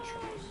bitch!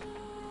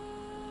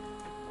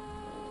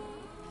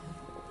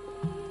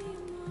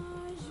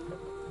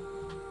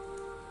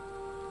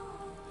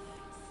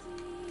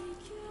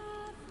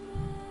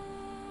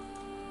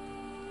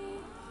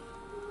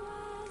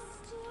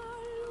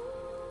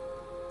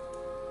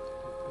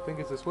 I think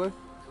it's this way.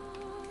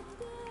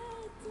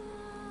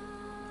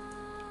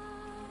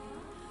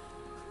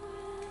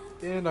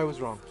 And I was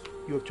wrong.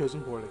 You have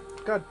chosen poorly.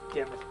 God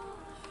damn it.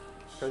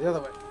 Go the other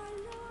way.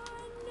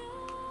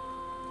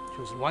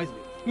 Chosen wisely.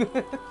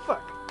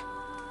 Fuck.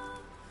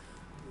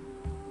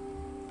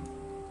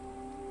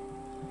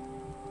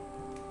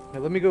 Now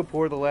let me go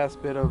pour the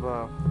last bit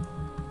of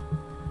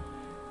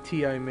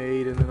tea I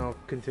made and then I'll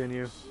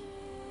continue.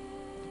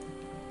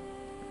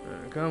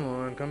 Come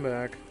on, come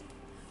back.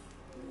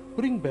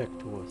 Putting back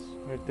to us.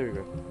 Alright, there you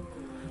go.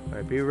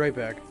 Alright, be right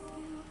back.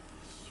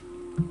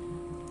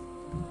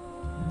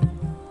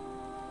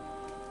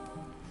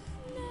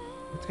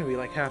 It's gonna be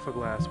like half a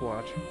glass,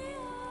 watch.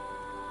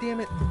 Damn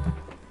it.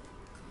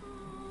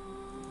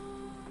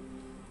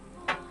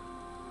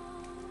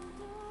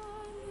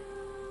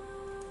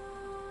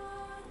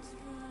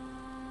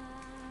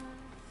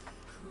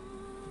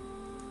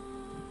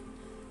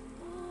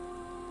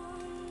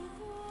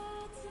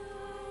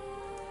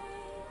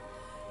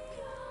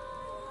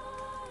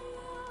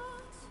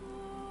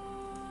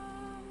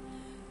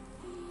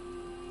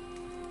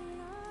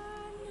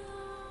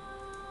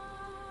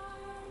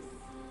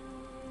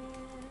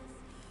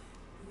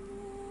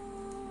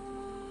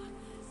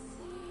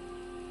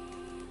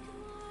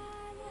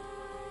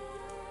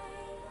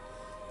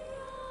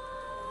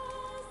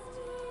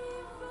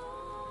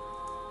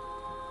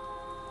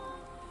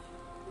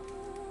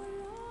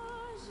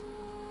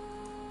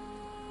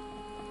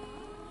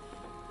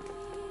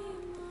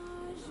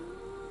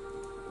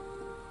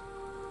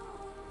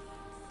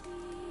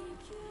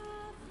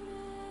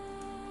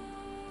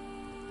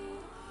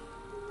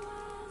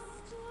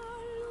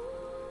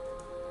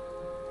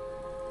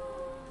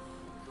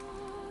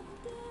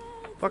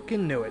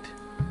 Fucking knew it.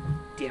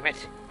 Damn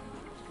it.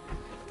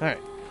 Alright.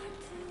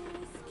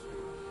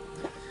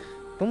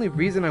 The only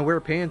reason I wear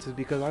pants is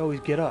because I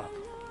always get up.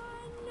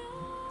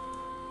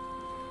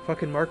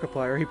 Fucking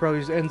Markiplier, he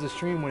probably just ends the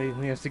stream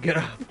when he has to get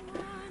up.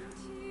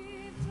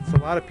 So a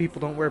lot of people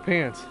don't wear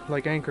pants,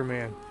 like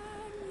Anchorman.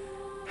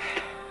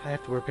 I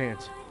have to wear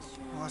pants.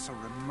 What a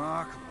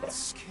remarkable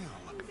skill.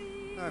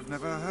 I've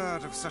never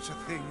heard of such a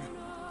thing.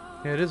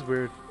 Yeah, it is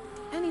weird.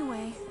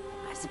 Anyway,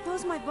 I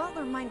suppose my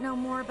butler might know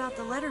more about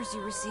the letters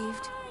you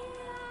received.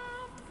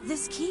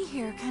 This key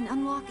here can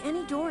unlock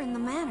any door in the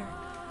manor.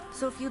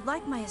 So if you'd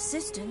like my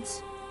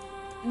assistance...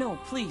 No,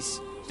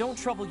 please, don't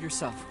trouble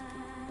yourself.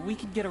 We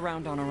can get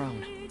around on our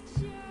own.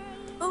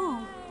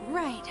 Oh,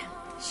 right.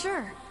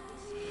 Sure.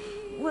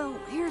 Well,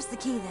 here's the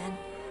key then.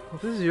 Well,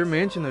 this is your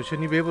mansion though,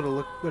 shouldn't you be able to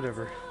look...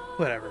 Whatever.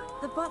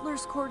 The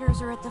butler's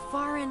quarters are at the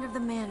far end of the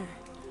manor.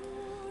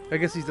 I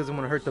guess he doesn't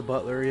want to hurt the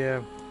butler,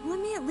 yeah. Let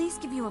me at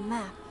least give you a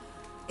map.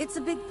 It's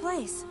a big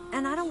place,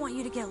 and I don't want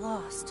you to get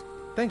lost.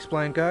 Thanks,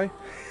 blind guy.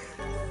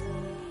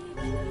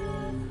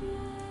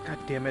 God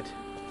damn it.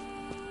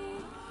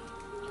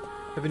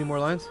 Have any more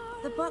lines?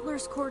 The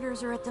butler's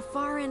quarters are at the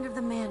far end of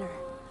the manor.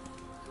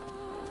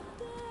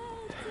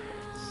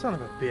 Son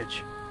of a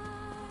bitch.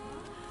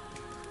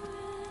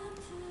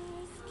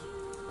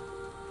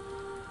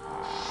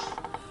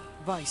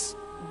 Vice,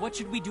 what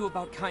should we do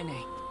about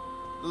Kaine?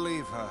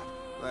 Leave her.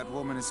 That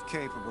woman is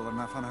capable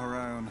enough on her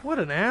own. What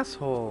an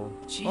asshole.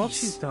 Jeez. All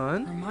she's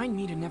done. Remind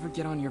me to never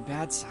get on your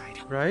bad side.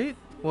 Right?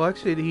 Well,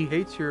 actually, he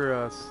hates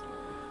your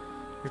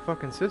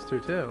fucking sister,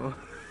 too.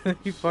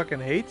 He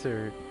fucking hates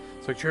her.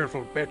 It's like,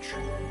 cheerful bitch.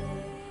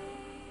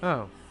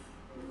 Oh.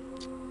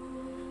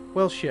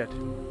 Well, shit.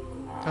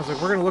 I was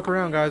like, we're gonna look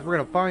around, guys. We're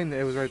gonna find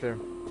it. It was right there.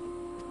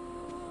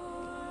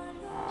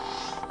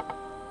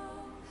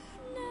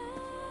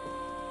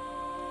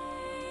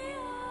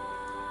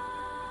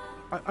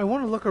 I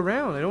want to look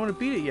around. I don't want to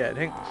beat it yet.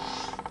 Hang.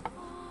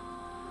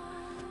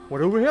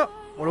 What over here?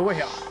 What over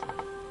here?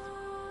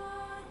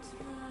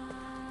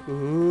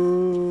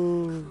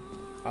 Ooh.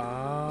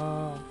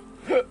 Ah.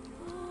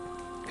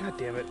 God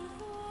damn it.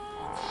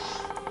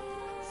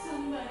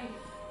 Somebody.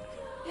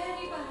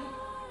 Anybody.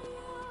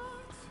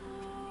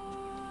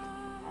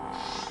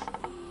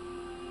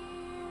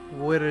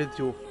 Where is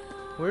you?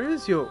 Where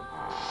is you?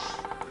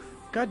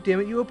 God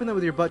damn it, you opened that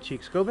with your butt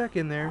cheeks. Go back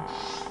in there.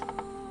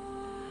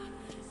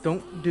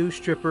 Don't do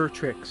stripper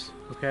tricks,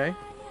 okay?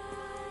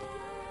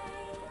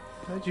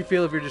 How'd you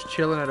feel if you're just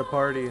chilling at a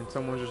party and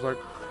someone's just like,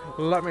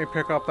 let me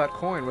pick up that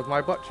coin with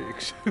my butt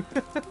cheeks?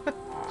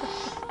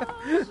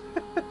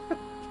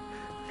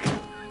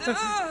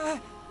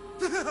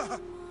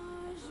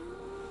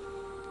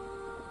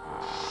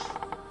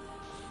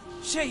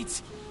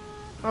 Shades!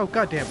 Oh,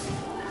 goddamn.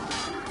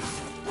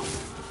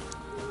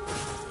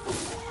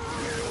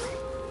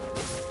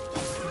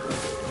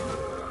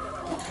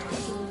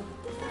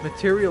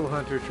 Material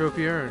hunter,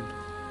 trophy earned.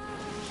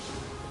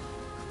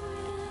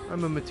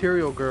 I'm a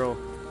material girl.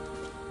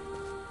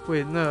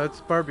 Wait, no,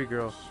 that's Barbie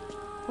girl.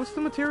 What's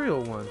the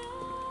material one?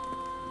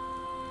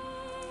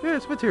 Yeah,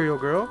 it's material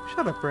girl.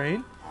 Shut up,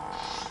 brain.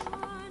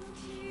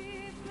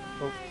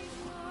 Oh,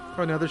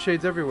 oh now there's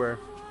shades everywhere.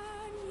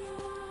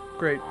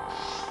 Great.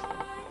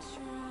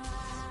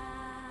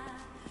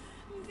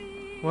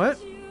 What?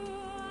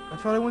 I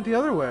thought I went the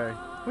other way.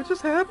 What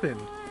just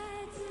happened?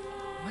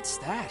 What's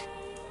that?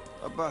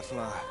 A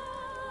butler,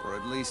 or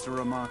at least a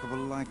remarkable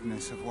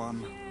likeness of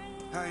one.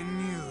 I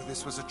knew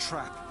this was a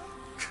trap.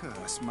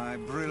 Curse my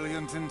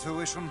brilliant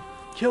intuition.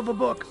 Kill the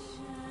book.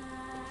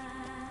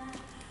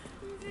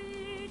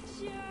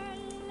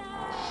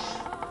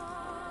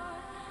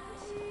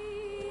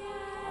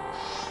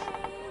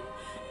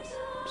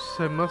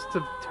 So I must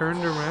have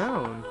turned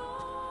around.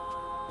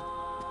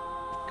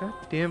 God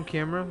damn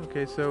camera.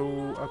 Okay,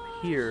 so up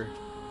here.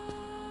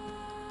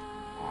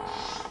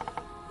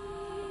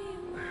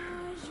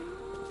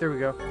 There we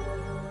go.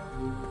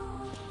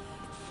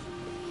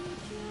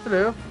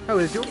 Hello, how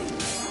is you?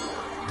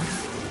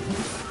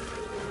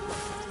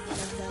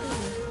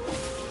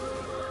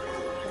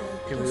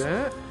 Give me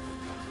that.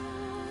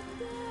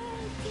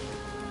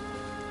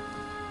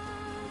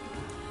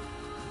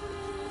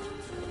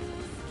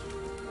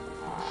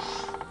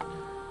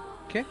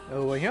 Okay,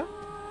 over here.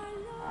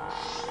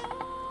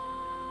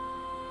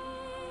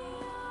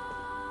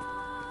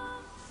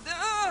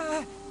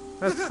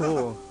 That's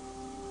cool.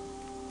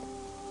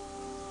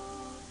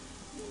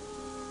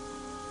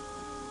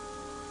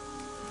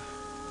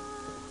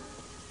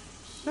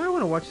 Now I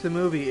want to watch the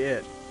movie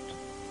It.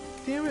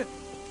 Damn it.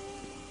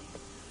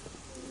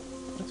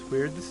 That's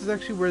weird. This is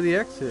actually where the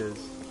X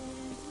is.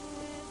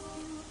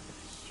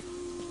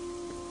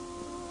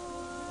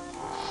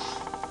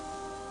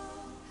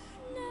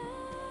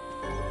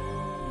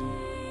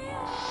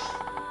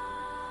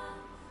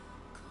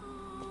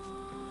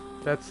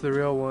 That's the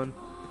real one.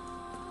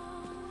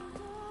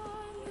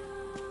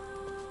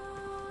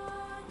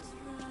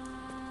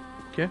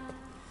 Okay.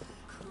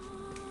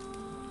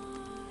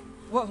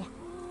 Whoa.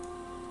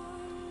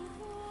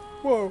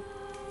 Whoa.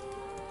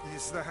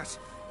 Is that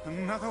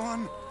another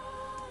one?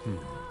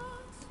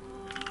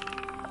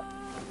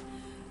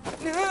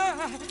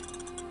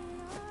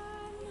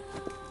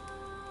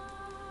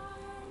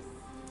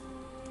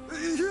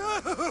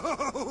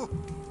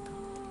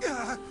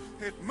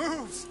 It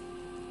moves.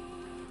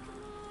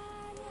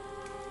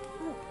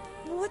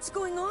 What's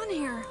going on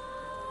here?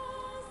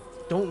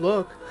 Don't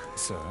look.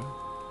 Sir?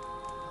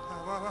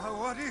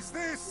 What is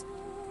this?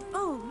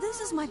 Oh,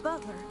 this is my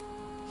butler.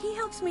 He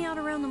helps me out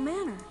around the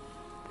manor.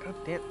 God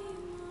damn.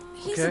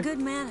 He's Okay. a good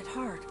man at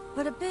heart,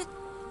 but a bit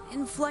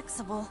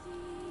inflexible.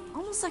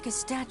 Almost like a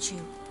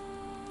statue.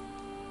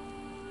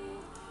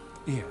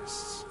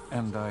 Yes,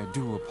 and I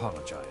do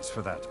apologize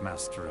for that,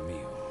 Master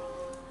Emil.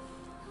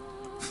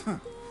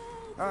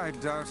 I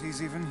doubt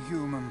he's even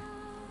human.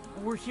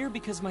 We're here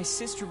because my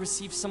sister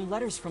received some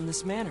letters from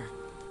this manor.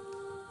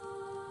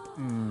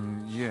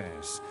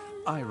 Yes,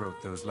 I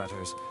wrote those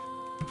letters.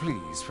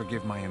 Please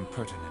forgive my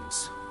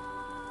impertinence.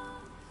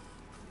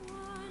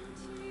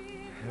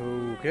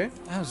 Okay.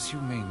 As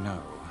you may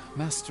know,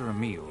 Master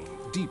Emil,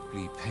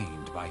 deeply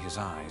pained by his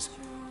eyes,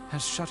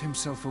 has shut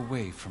himself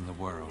away from the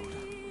world.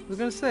 I was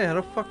gonna say, how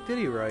the fuck did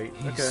he write?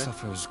 He Okay.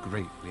 suffers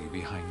greatly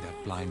behind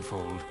that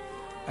blindfold,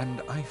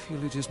 and I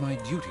feel it is my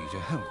duty to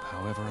help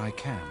however I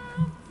can.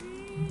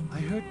 I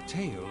heard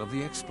tale of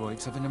the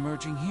exploits of an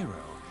emerging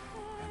hero,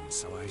 and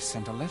so I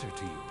sent a letter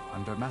to you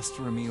under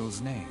Master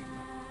Emil's name.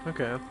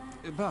 Okay.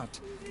 But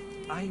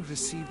I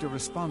received a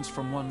response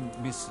from one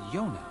Miss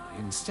Yona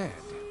instead.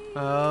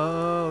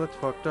 Oh, that's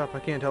fucked up. I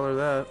can't tell her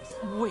that.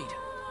 Wait,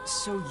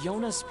 so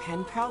Yona's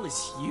pen pal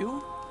is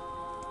you?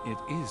 It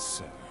is,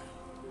 sir.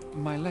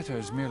 My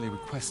letters merely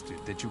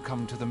requested that you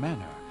come to the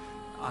manor.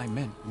 I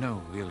meant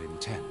no ill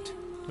intent.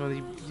 Well,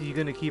 you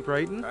gonna keep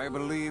writing? I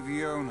believe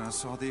Yona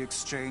saw the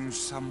exchange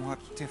somewhat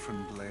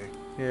differently.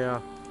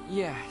 Yeah.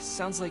 Yeah,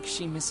 sounds like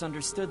she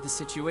misunderstood the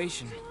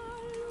situation.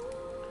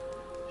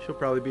 She'll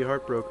probably be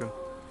heartbroken.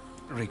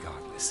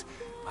 Regardless,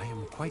 I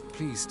am quite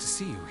pleased to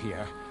see you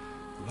here.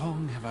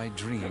 Long have I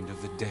dreamed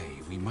of the day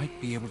we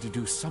might be able to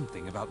do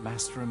something about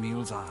Master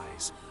Emil's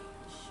eyes.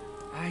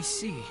 I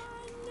see.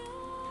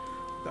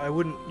 I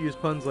wouldn't use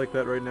puns like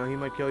that right now. He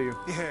might kill you.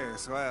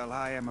 Yes, well,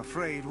 I am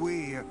afraid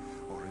we,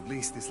 or at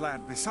least this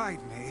lad beside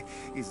me,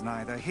 is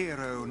neither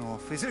hero nor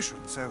physician,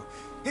 so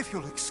if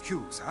you'll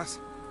excuse us.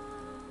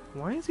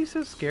 Why is he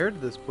so scared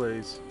of this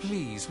place?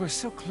 Please, we're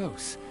so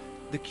close.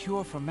 The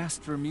cure for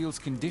Master Emil's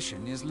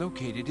condition is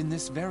located in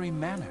this very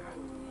manor.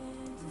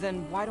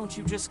 Then why don't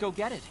you just go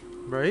get it?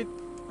 Right?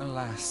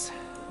 Alas,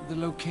 the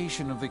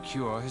location of the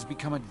cure has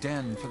become a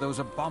den for those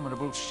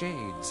abominable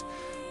shades,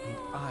 and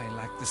I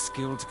lack the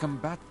skill to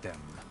combat them.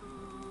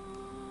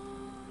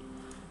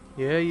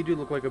 Yeah, you do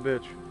look like a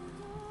bitch.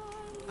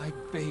 I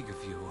beg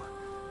of you,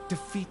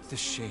 defeat the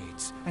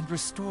shades and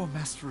restore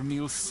Master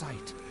Emil's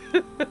sight.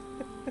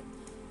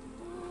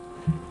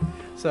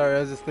 Sorry,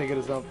 I was just thinking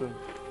of something.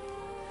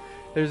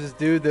 There's this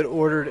dude that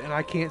ordered, and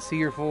I can't see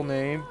your full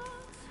name.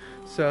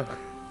 So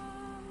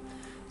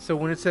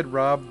when it said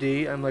Rob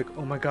D, I'm like,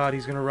 oh my god,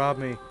 he's gonna rob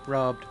me.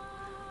 Robbed.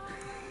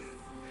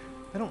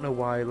 I don't know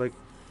why, like,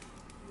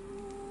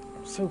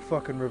 I'm so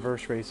fucking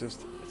reverse racist.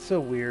 It's so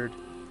weird.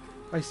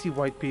 I see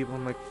white people,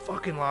 I'm like,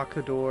 fucking lock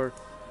the door.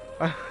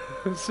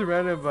 I'm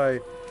surrounded by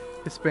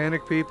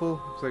Hispanic people.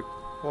 It's like,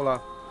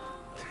 hola.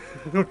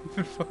 I don't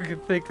even fucking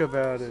think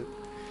about it.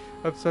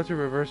 I'm such a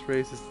reverse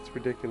racist, it's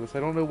ridiculous. I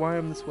don't know why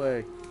I'm this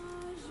way.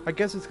 I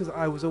guess it's because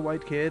I was a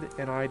white kid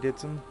and I did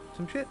some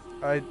shit.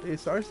 I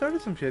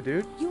started some shit,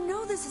 dude. You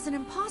know this is an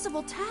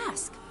impossible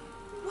task.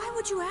 Why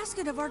would you ask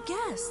it of our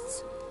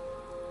guests?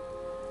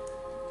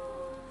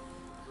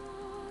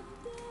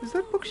 Is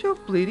that bookshelf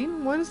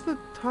bleeding? Why does the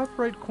top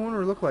right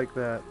corner look like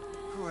that?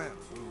 Well,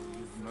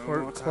 we've no Or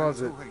more time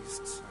closet. to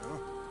waste, so...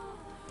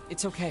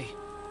 It's okay.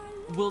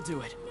 We'll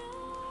do it.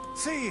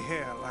 See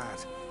here, lad.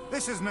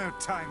 This is no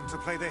time to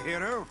play the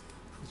hero.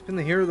 He's been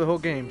the hero of the whole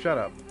game. Shut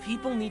up.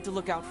 People need to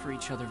look out for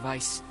each other,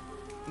 Vice.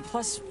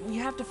 Plus, we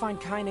have to find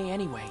Kaine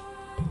anyway.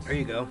 There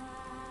you go.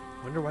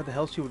 Wonder why the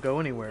hell she would go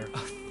anywhere.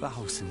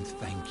 1,000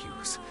 thank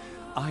yous.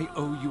 I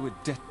owe you a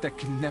debt that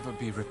can never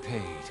be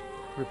repaid.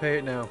 Repay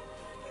it now.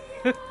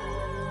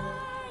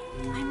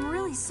 I'm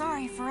really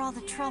sorry for all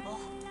the trouble.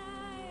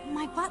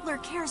 My butler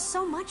cares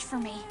so much for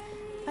me,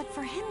 but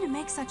for him to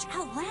make such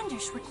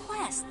outlandish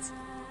requests...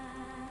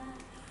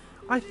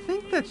 I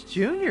think that's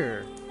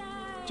Junior.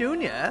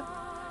 Junior?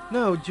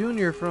 No,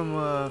 Junior from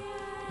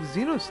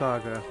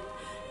Xenosaga.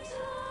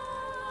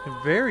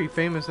 A very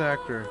famous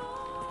actor.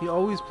 He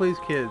always plays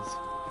kids.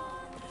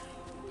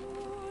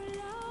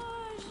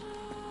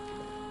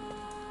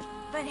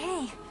 But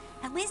hey,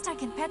 at least I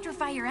can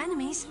petrify your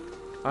enemies.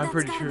 I'm That's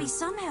pretty gotta sure. be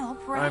some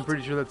help, right? I'm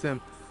pretty sure that's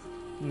him.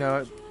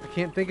 No, I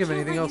can't think of Can't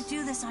anything let else. you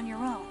do this on your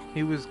own.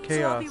 He was So I'll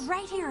Chaos. be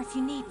right here if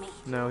you need me.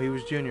 No, he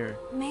was Junior.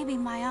 Maybe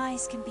my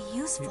eyes can be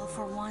useful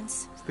for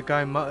once. The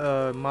guy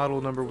model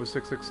number was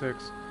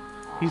 666.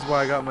 He's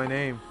why I got my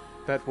name.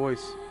 That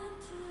voice.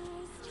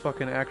 This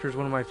fucking actor's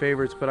one of my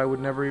favorites, but I would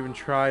never even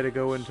try to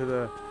go into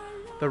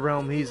the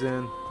realm he's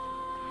in.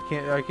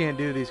 I can't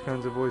do these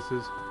kinds of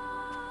voices.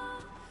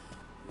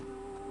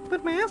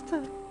 But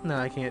master. No,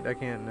 I can't. No,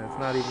 it's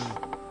not even.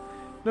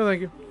 No,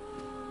 thank you.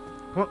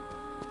 Come on.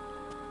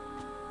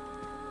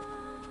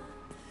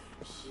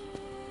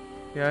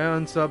 Yeah, I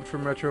unsubbed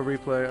from Retro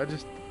Replay. I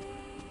just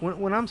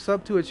when I'm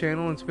subbed to a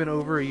channel and it's been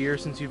over a year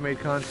since you've made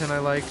content I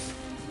like,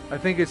 I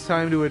think it's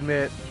time to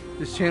admit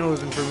this channel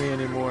isn't for me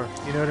anymore.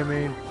 You know what I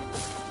mean?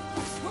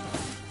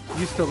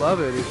 Used to love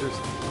it. It's just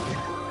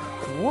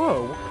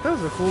whoa, that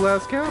was a cool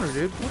ass counter,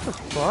 dude. What the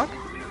fuck?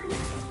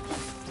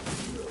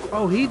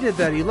 Oh, he did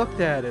that. He looked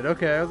at it.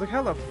 Okay, I was like,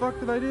 how the fuck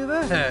did I do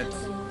that?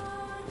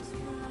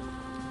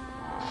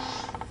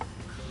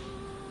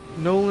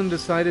 Nolan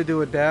decided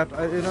to adapt.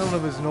 I don't know if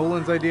it was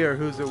Nolan's idea or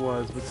whose it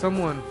was, but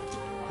someone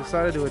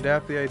decided to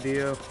adapt the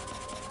idea.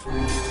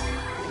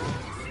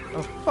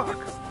 Oh, fuck.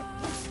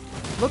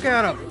 Look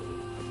at him.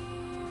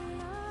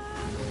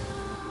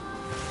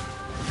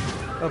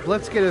 Of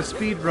let's get a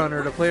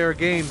speedrunner to play our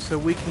game so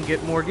we can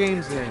get more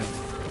games in.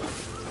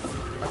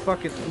 I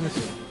fucking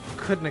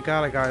couldn't have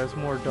got a guy that's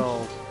more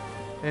dull.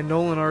 And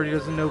Nolan already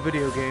doesn't know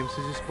video games,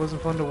 so it just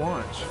wasn't fun to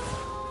watch.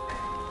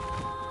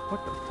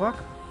 What the fuck?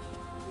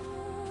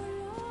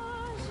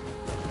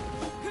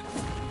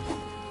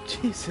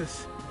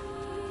 Jesus.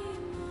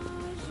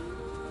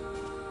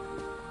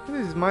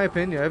 This is my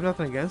opinion. I have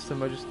nothing against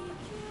him. If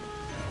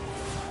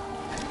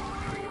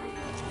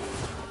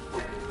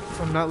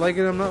I'm not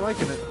liking it, I'm not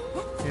liking it.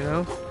 You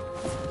know?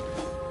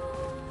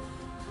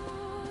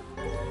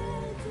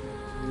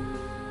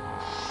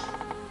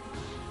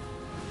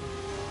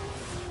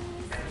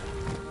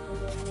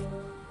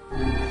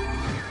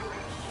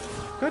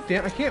 God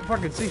damn, I can't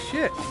fucking see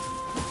shit.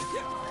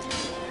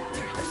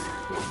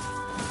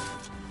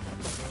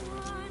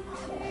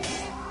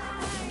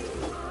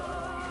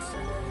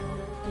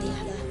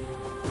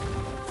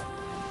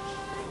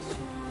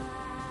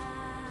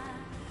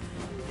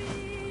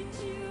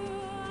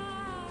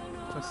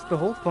 That's the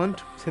whole fun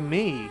to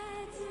me.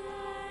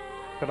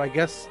 But I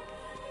guess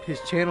his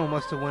channel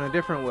must have went a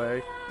different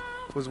way.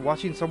 Was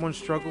watching someone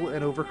struggle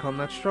and overcome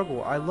that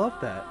struggle. I love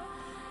that.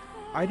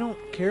 I don't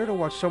care to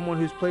watch someone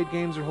who's played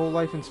games their whole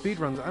life in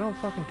speedruns. I don't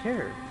fucking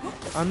care.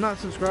 I'm not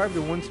subscribed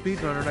to one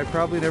speedrunner, and I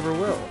probably never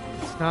will.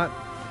 It's not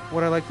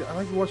what I like to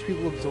watch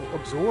people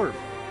absorb.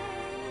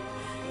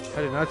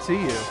 I did not see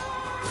you.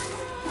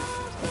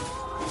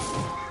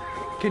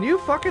 Can you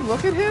fucking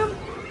look at him?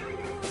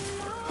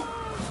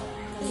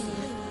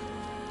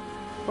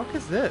 What the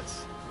fuck is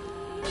this?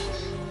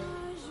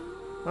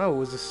 Oh, it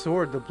was a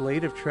sword, the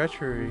blade of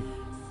treachery.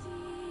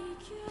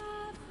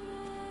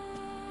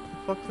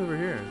 What the fuck's over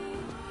here?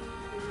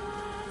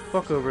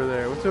 Fuck over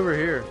there. What's over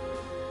here?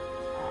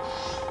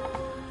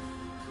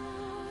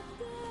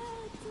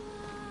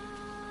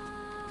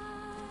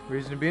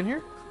 Reason to be in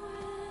here?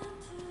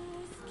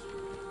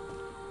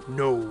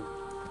 No.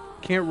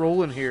 Can't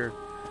roll in here.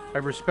 I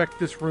respect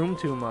this room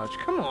too much.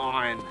 Come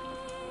on.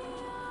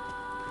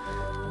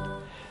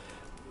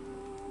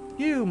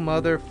 You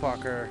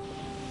motherfucker.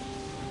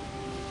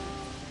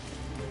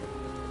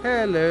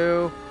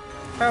 Hello.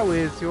 How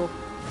is you?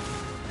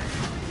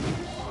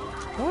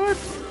 What?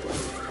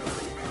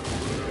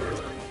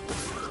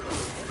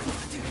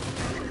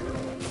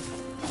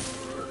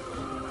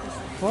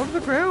 Fall to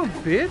the ground,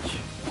 bitch.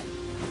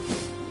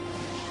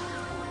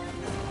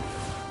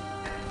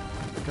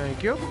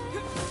 Thank you.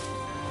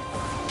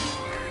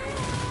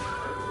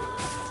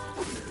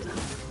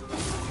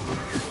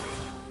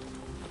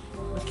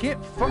 I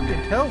can't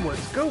fucking tell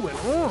what's going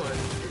on.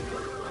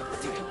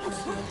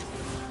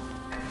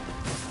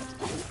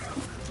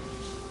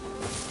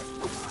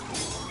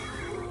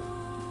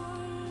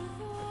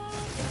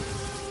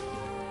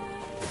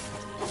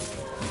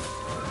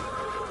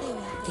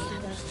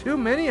 There's too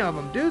many of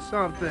them. Do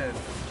something.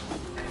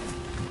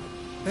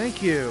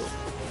 Thank you.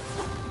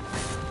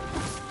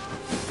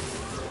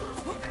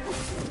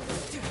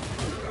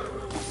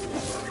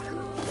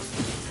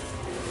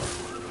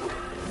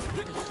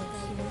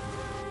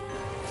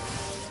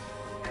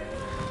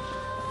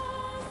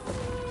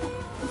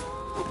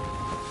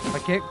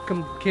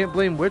 Can't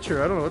blame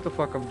Witcher. I don't know what the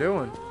fuck I'm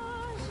doing.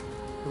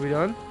 Are we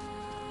done?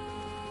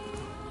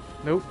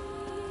 Nope.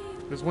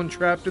 There's one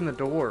trapped in the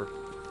door.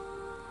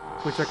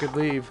 Which I could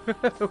leave.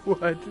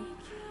 What?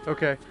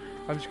 Okay.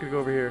 I'm just gonna go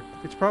over here.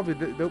 It's probably...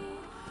 Nope.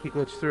 He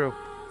glitched through.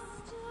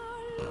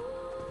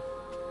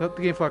 Nope,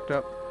 the game fucked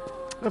up.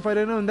 If I'd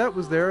have known that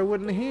was there, I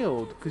wouldn't have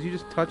healed. Because you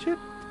just touch it?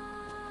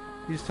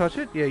 You just touch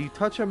it? Yeah, you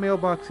touch a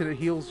mailbox and it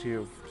heals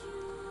you.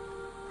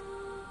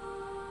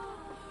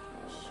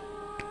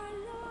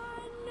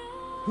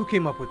 Who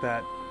came up with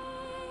that?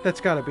 That's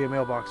gotta be a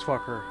mailbox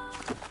fucker.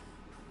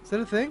 Is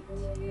that a thing?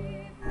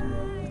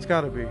 It's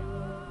gotta be.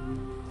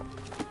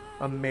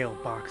 A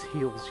mailbox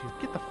heals you.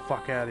 Get the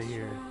fuck out of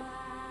here.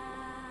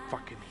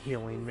 Fucking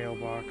healing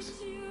mailbox.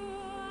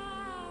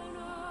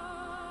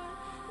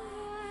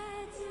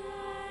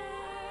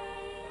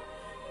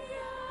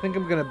 I think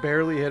I'm gonna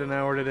barely hit an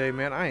hour today,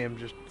 man. I am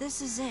just...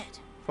 This is it.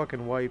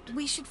 Fucking wiped.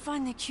 We should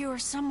find the cure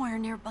somewhere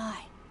nearby.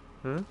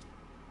 Huh?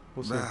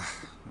 We'll see.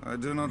 I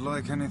do not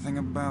like anything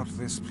about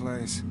this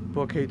place.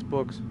 Book hates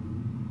books.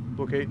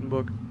 Book hating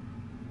book.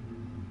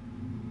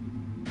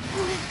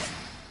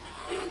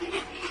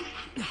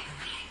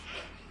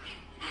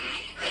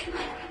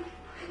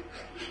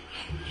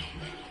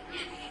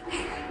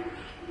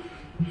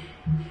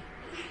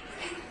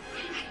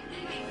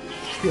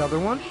 The other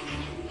one?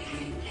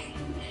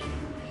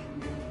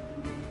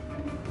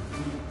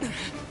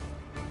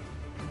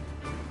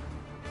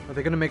 Are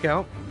they gonna make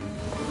out?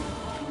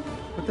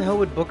 What the hell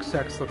would book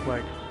sex look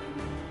like?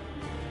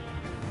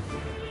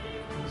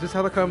 Is this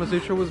how the Kama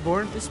Sutra was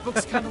born? This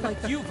book's kind of like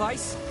you,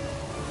 Vice.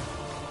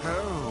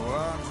 Oh,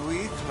 aren't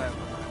we clever?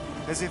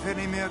 As if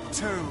any mere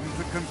tome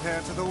could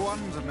compare to the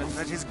wonderment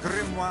that is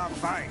Grimoire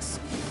Vice.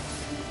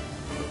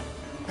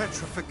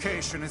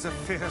 Petrification is a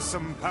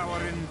fearsome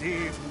power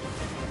indeed.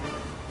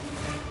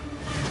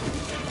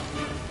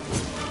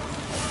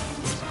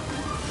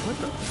 What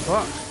the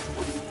fuck?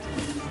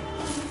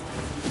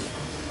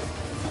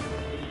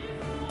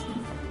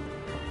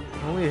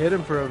 Only hit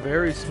him for a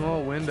very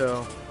small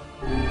window.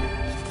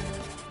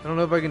 I don't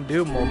know if I can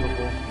do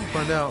multiple.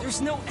 Find out.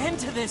 There's no end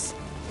to this.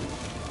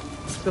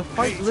 The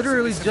fight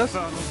literally just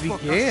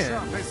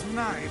began.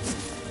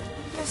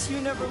 Guess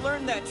you never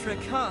learned that trick,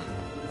 huh?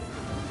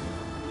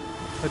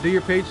 Do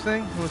your page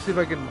thing. Let's see if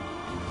I can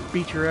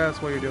beat your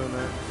ass while you're doing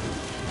that.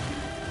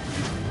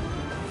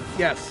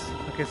 Yes.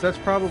 Okay, so that's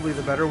probably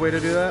the better way to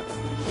do that.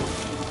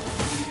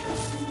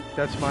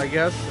 That's my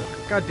guess.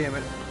 God damn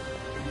it.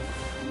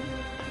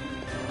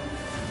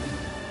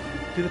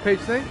 Do the page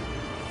thing.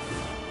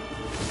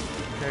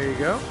 There you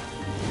go.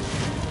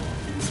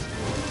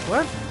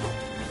 What?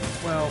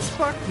 Well,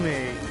 fuck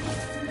me.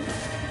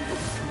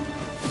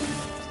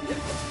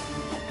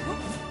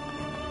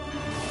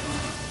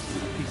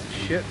 Piece of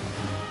shit.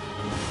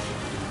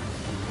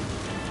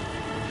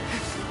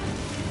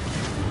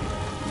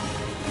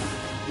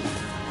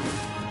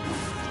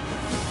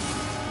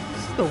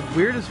 This is the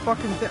weirdest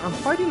fucking thing. I'm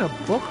fighting a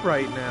book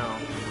right now.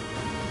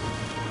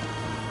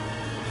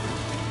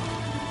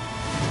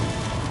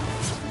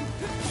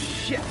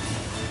 Shit.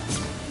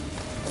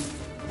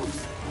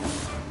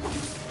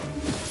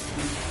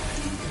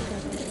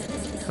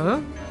 Huh?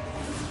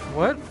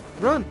 What?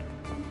 Run!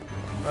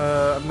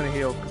 I'm gonna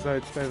heal, because I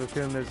have a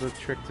feeling there's a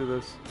trick to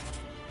this.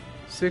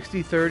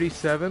 60,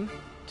 37,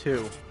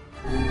 2.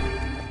 Okay,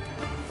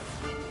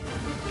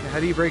 how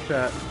do you break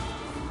that?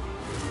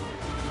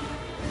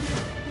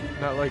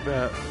 Not like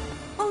that.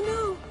 Oh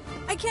no!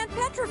 I can't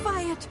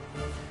petrify it!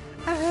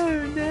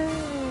 Oh no!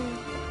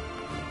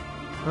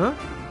 Huh?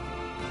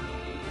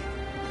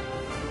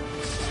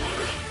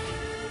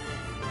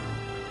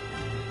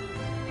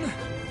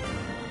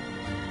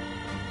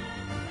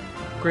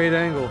 Great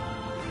angle.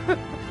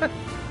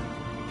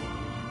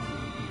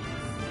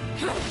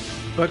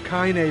 But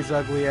Kaine's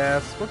ugly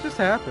ass. What just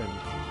happened?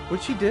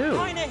 What'd she do?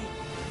 Kaine!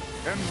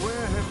 And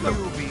where have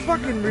you been?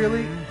 Fucking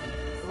really?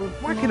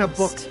 Why can a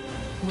book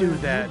do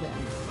that?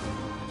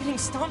 Getting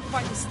stomped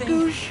by this thing.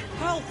 Goosh.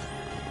 Help!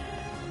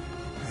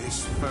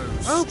 This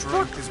foe's Oh,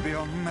 strength fuck. is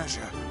beyond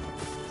measure.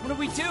 What do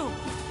we do?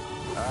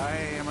 I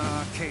am an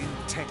arcane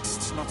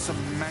text, not some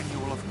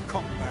manual of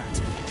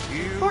combat.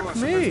 You Fuck are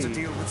supposed to me.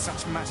 deal with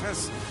such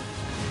matters.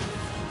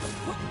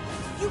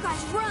 You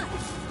guys run!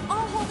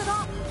 I'll hold it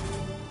off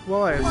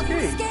Well, I while you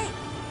escaped. escape!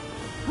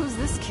 Who's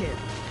this kid?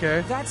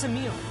 Okay. That's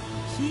Emil.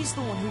 He's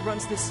the one who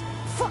runs this.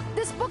 Fuck,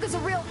 this book is a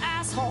real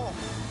asshole!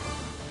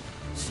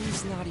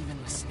 She's not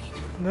even listening.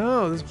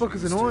 No, this book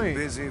is She's annoying. too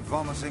busy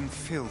vomiting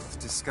filth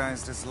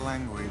disguised as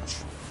language.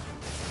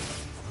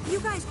 You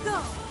guys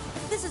go!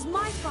 This is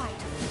my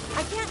fight!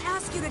 I can't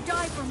ask you to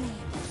die for me!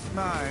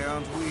 My,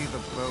 aren't we the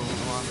bold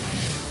one?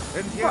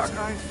 And yet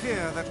I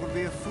fear that would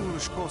be a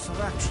foolish course of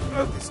action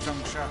at this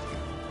juncture.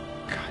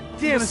 God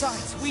damn, it's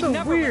Besides, we so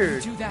never weird.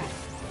 let you do that.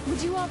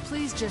 Would you all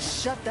please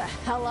just shut the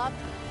hell up?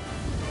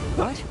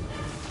 What?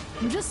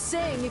 I'm just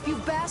saying, if you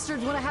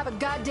bastards want to have a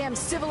goddamn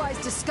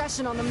civilized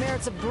discussion on the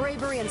merits of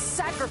bravery and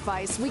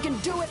sacrifice, we can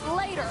do it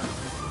later!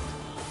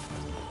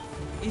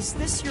 Is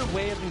this your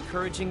way of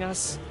encouraging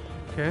us?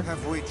 Okay.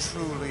 Have we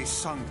truly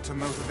sunk to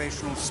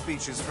motivational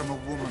speeches from a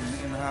woman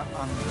in her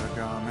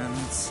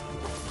undergarments?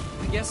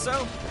 I guess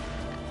so.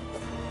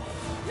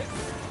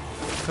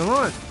 Come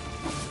on.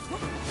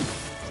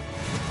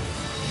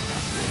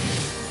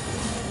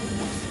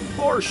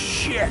 Or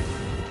shit!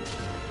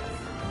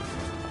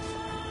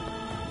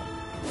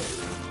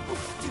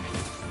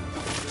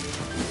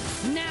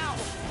 Now!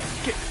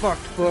 Get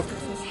fucked, book.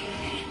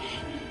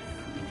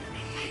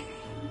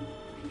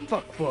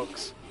 Fuck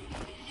books.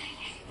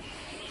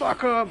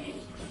 Fuck 'em.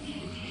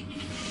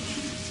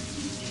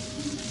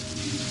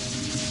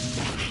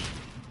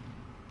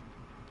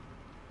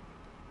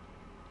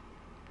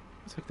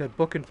 It's like that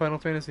book in Final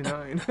Fantasy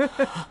IX.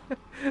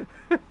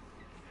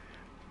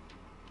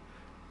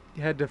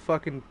 You had to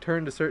fucking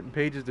turn to certain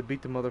pages to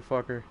beat the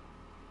motherfucker.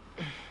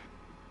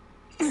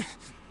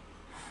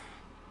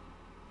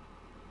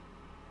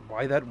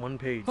 Why that one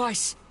page?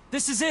 Vice,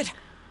 this is it.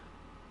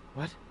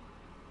 What?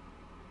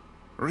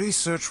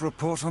 Research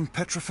report on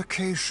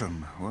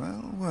petrification.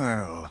 Well,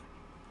 well.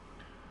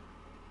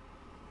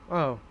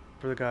 Oh,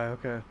 for the guy,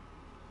 okay.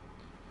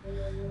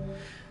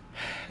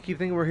 I keep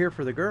thinking we're here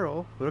for the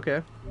girl, but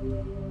okay.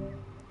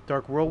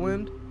 Dark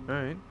Whirlwind?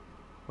 Alright.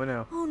 What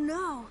now? Oh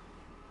no!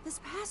 This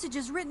passage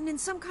is written in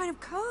some kind of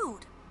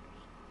code!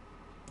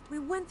 We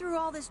went through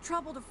all this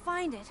trouble to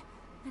find it,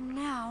 and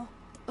now...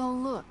 Oh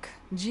look,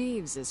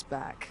 Jeeves is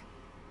back.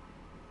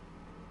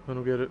 I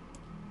don't get it.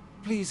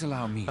 Please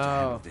allow me to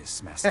handle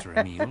this, Master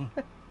Emil.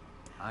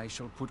 I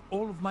shall put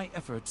all of my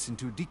efforts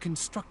into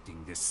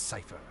deconstructing this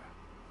cipher.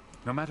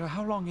 No matter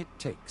how long it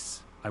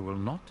takes, I will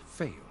not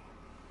fail.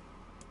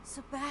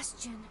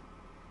 Sebastian...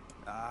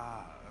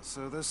 Ah,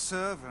 so the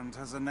servant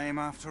has a name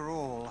after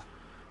all.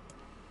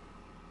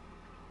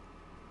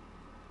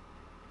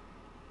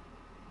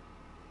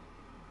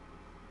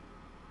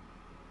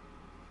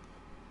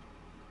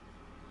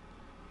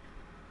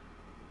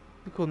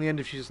 Be cool in the end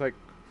if she's just like...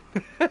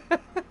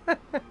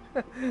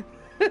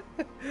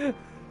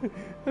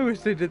 I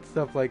wish they did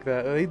stuff like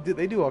that.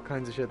 They do all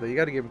kinds of shit though. You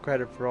gotta give them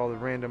credit for all the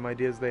random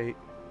ideas they...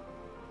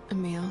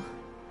 Emil,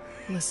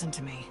 Listen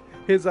to me.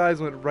 His eyes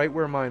went right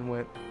where mine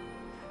went.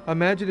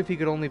 Imagine if he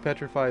could only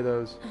petrify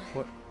those.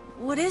 What?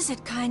 What is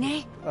it,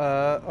 Kaine?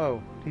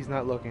 Oh, he's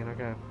not looking,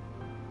 okay.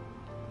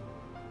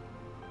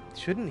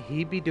 Shouldn't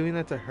he be doing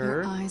that to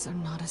her? Your eyes are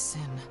not a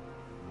sin.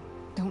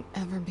 Don't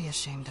ever be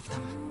ashamed of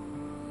them.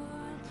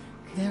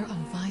 They're a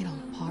vital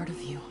part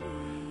of you.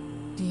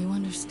 Do you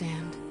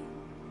understand?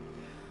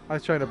 I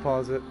was trying to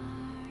pause it.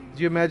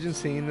 Do you imagine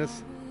seeing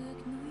this?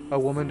 A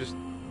woman just...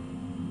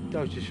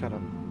 Oh, just shut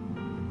up.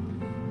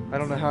 I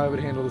don't know how I would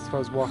handle this if I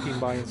was walking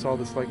by and saw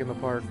this, like, in the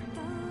park.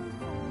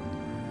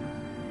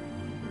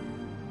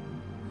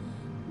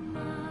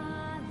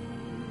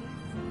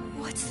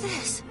 What's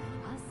this?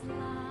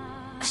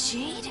 A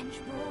shade?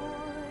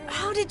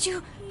 How did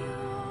you...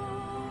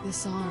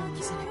 This arm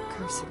is an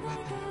accursed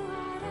weapon.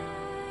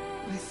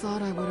 I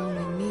thought I would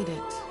only need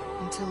it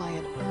until I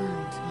had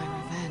earned my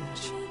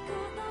revenge.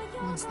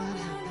 Once that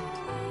happened...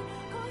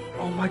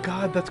 Oh my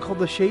god, that's called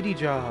the shady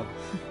job.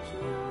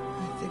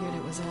 I figured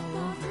it was all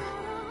over.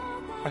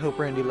 I hope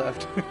Randy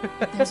left.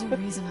 There's a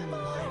reason I'm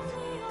alive.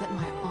 That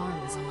my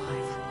arm is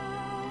alive.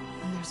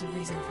 And there's a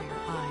reason for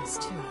your eyes,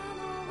 too.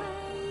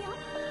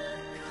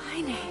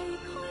 Kaine.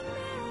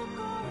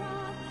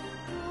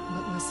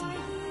 But listen.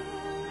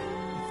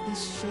 If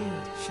this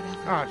shade should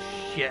ever... Ah,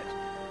 shit.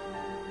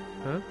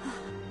 Huh?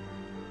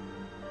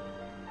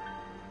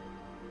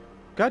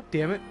 God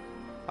damn it.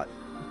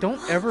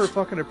 Don't ever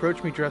fucking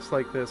approach me dressed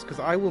like this, because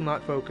I will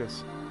not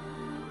focus.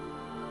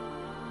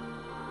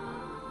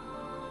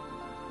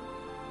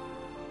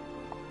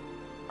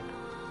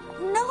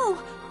 No!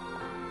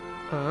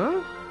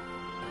 Huh?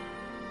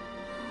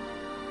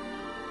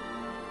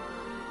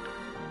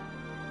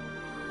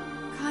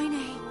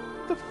 Kaine.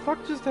 What the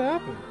fuck just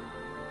happened?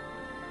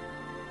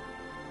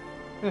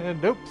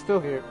 Nope,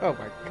 still here. Oh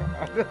my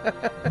god.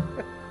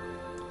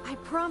 I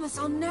promise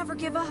I'll never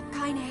give up,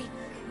 Kaine.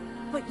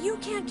 But you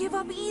can't give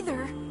up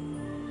either.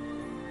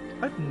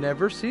 I've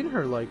never seen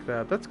her like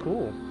that. That's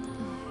cool.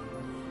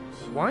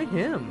 Why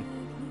him?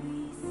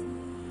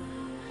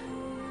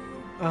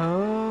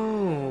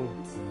 Oh.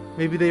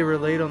 Maybe they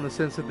relate on the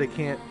sense that they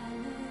can't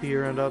be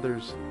around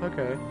others.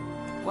 Okay.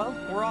 Well,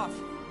 we're off.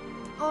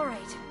 All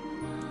right.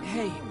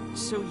 Hey,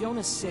 so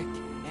Yona's sick,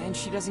 and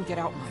she doesn't get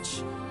out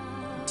much.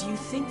 Do you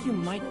think you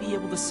might be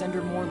able to send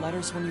her more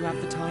letters when you have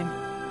the time?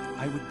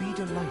 I would be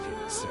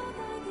delighted, sir.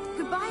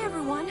 Goodbye,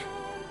 everyone.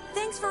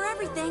 Thanks for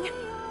everything.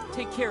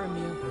 Take care,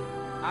 Emu.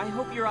 I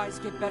hope your eyes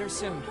get better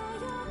soon.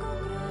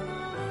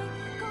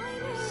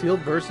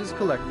 Sealed versus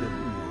collected.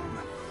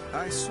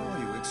 I saw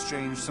you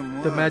exchange some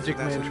words The Magic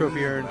with that Man trophy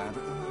Nier earned. lad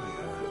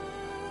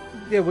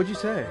earlier. Yeah, what'd you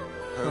say?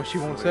 Oh, she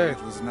won't Hopefully say.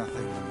 It was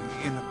nothing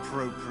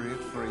inappropriate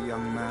for a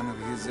young man of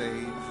his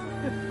age.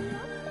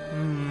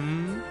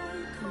 Hmm.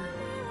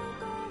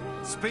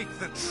 Speak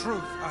the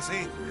truth,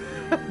 Hussy.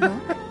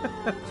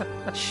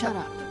 Shut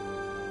up.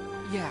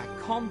 Yeah,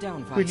 calm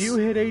down, Vice. When you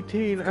hit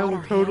 18, I Got will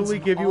our totally hands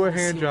on give you all a the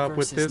hand sealed job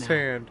with verses this now.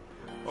 hand.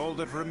 All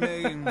that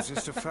remains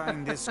is to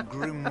find this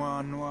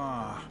grimoire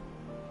noir.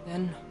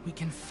 Then we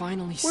can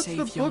finally What's save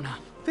the book Yona.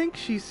 think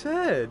she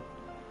said?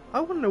 I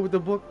want to know what the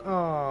book...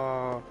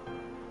 Aw.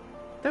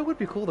 That would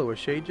be cool, though, a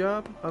shade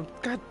job.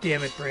 God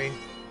damn it, brain.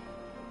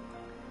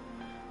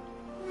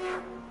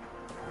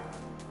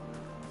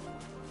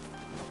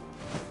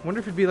 Wonder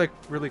if it'd be, like,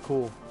 really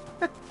cool.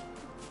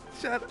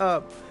 Shut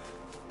up.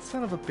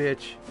 Son of a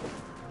bitch.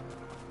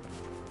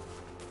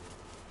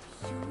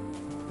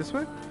 This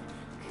way?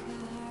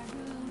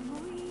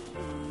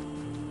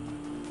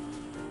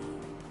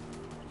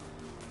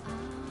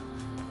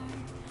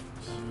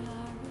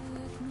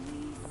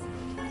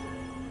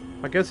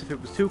 I guess if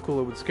it was too cool,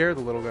 it would scare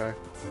the little guy.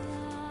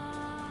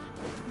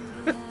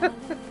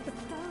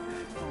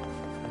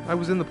 I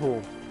was in the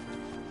pool.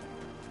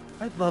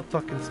 I love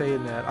fucking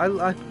saying that.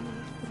 I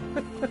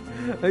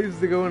I used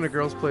to go in a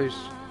girl's place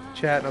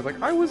chat and I was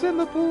like, I was in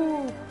the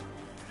pool!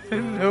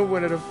 And no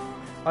one had a...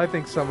 I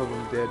think some of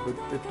them did,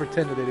 but they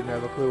pretended they didn't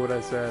have a clue what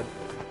I said.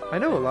 I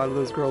know a lot of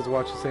those girls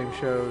watch the same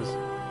shows.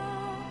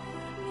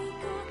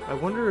 I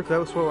wonder if that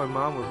was what my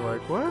mom was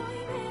like. What?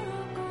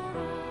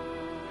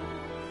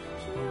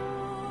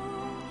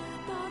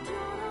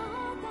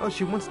 Oh,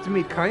 she wants to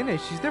meet Kaine.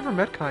 She's never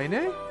met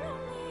Kaine?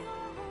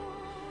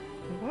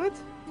 What?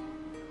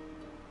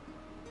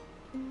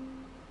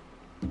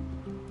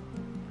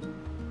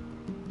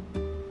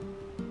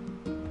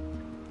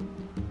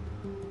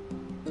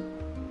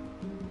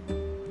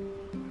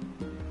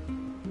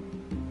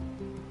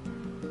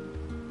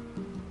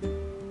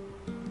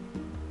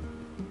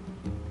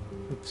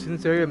 I've seen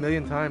this area a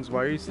million times.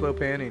 Why are you slow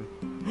panning?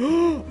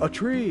 A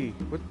tree!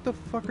 What the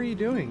fuck are you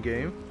doing,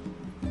 game?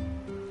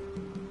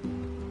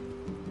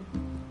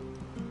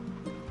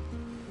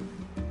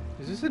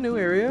 Is this a new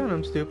area and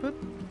I'm stupid?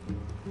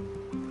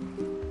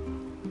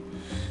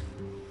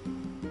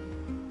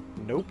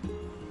 Nope.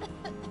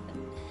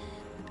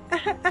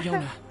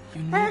 Yona,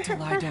 you need to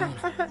lie down.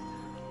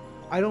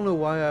 I don't know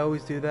why I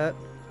always do that.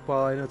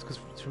 Well, I know it's because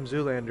it's from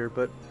Zoolander,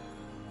 but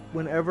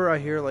whenever I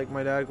hear like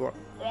my dad go,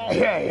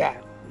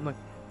 I'm like,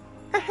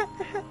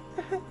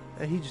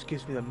 And he just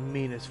gives me the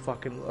meanest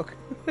fucking look.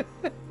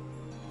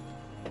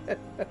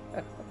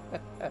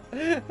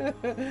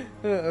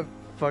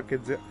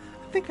 Fucking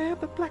I think I have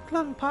the black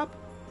lung, Pop.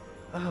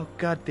 Oh,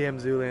 goddamn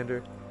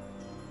Zoolander.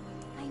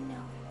 I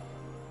know.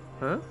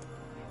 Huh?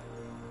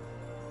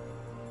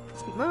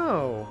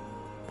 No.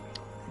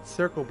 It's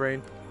Circle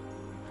Brain.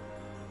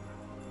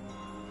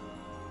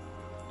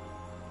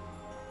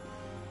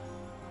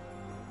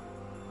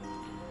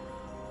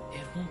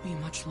 It won't be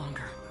much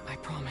longer, I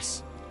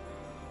promise.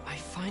 I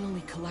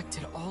finally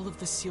collected all of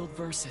the sealed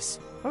verses.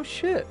 Oh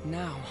shit.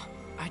 Now,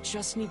 I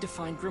just need to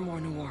find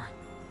Grimoire Noir.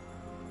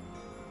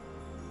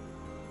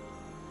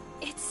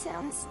 It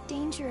sounds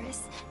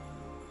dangerous.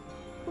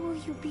 Will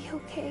you be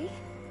okay?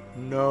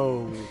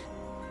 No.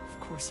 Of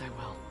course I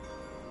will.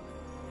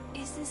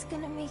 Is this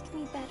gonna make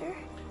me better?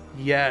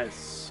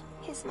 Yes.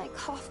 Is my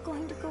cough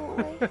going to go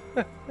away?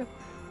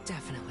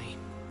 Definitely.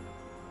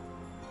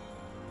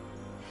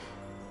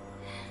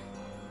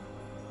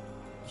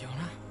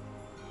 Yona?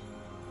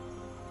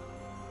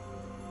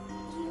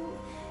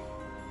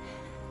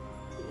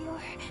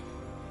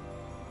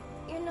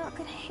 You're not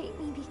gonna hate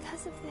me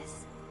because of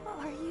this,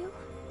 are you?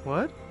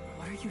 What?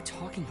 What are you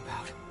talking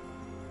about?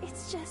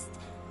 It's just...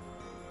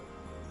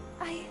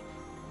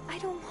 I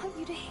don't want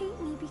you to hate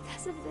me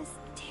because of this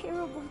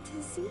terrible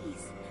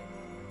disease.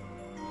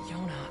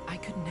 Yona, I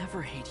could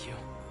never hate you.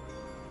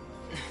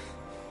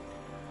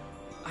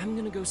 I'm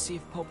gonna go see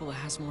if Popola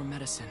has more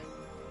medicine.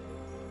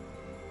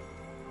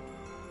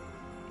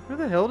 Where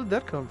the hell did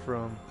that come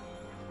from?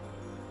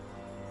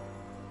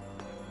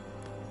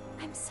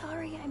 I'm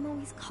sorry I'm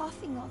always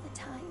coughing all the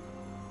time.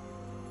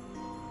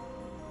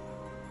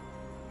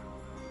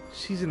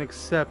 She's an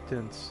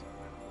acceptance.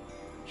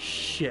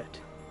 Shit.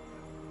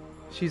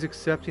 She's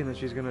accepting that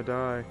she's gonna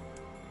die.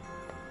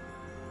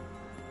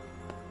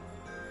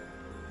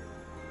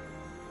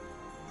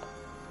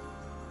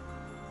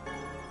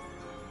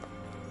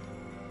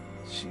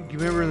 You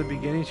remember in the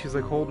beginning, she's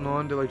like holding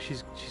on to like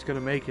she's gonna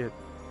make it.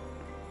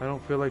 I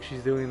don't feel like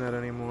she's doing that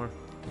anymore.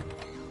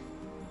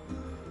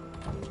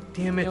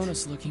 Damn it.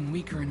 Yona's looking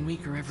weaker and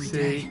weaker every See?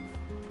 day.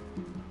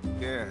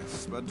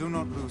 Yes, but do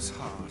not lose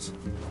heart.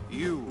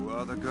 You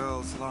are the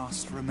girl's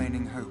last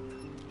remaining hope.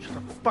 Shut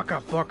the fuck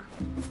up, Buck.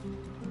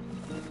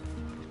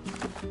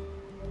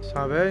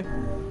 Sabe?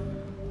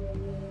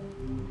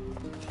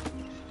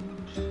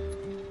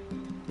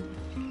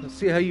 Let's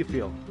see how you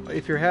feel.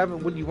 If you're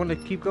having, would you want to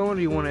keep going, or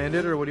do you want to end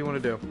it, or what do you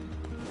want to do?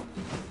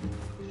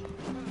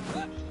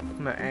 I'm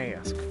gonna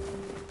ask.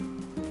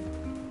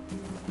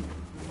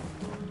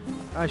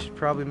 I should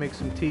probably make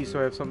some tea so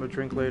I have something to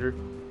drink later.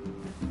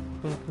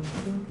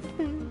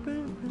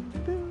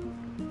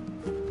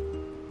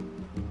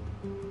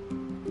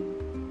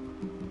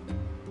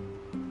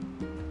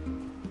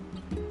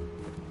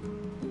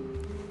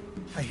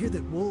 I hear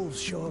that wolves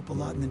show up a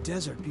lot in the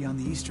desert beyond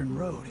the eastern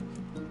road.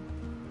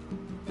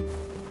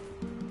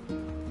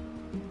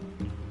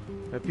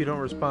 If you don't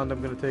respond,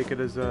 I'm gonna take it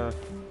as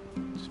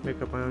just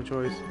make up my own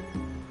choice.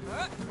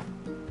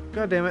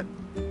 God damn it.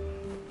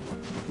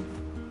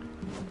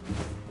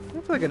 I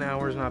feel like an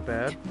hour is not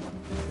bad.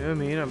 You know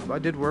what I mean? I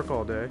did work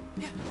all day.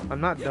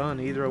 I'm not done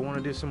either. I want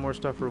to do some more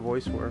stuff for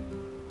voice work.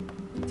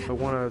 I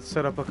want to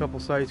set up a couple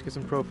sites, get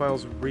some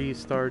profiles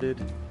restarted.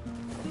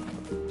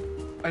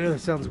 I know that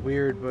sounds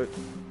weird, but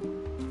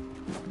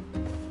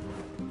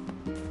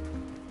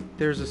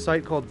there's a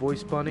site called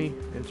Voice Bunny,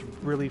 and it's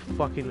really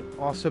fucking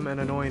awesome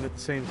and annoying at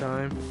the same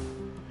time.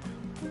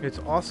 It's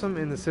awesome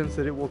in the sense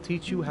that it will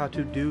teach you how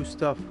to do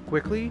stuff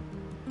quickly,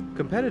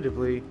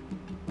 competitively,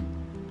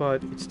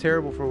 but it's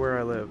terrible for where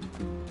I live.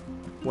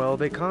 Well,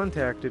 they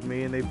contacted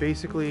me, and they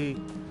basically,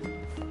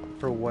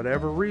 for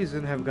whatever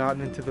reason, have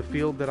gotten into the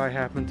field that I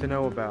happen to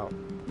know about.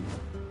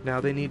 Now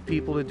they need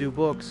people to do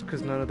books,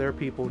 because none of their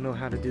people know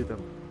how to do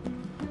them.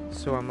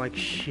 So I'm like,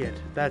 shit,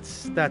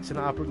 that's an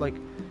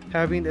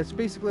it's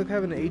basically like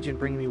having an agent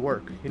bring me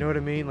work. You know what I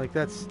mean? Like,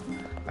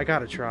 I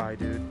gotta try,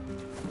 dude.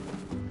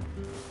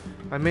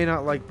 I may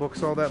not like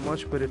books all that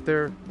much, but if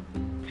they're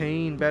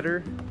paying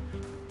better,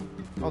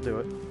 I'll do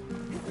it.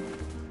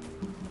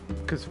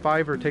 Because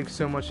Fiverr takes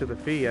so much of the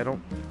fee. I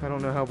don't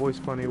know how Voice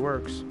Bunny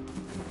works.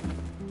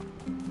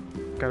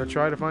 Gotta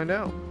try to find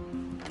out.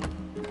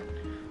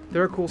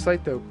 They're a cool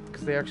site though,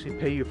 because they actually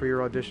pay you for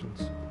your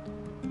auditions.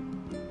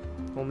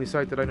 Only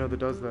site that I know that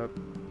does that.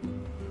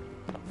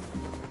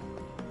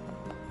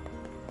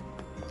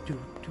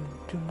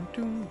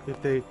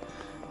 If they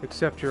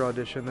accept your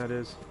audition, that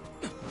is.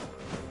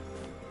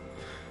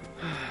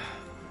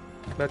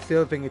 That's the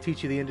other thing, they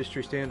teach you the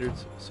industry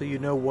standards, so you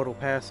know what'll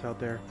pass out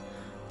there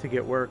to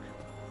get work.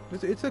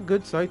 It's a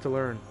good site to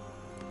learn.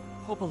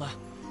 Popola,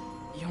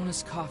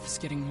 Yona's cough is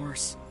getting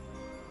worse.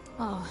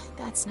 Oh,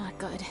 that's not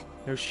good.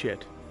 No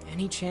shit.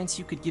 Any chance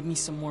you could give me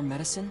some more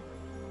medicine?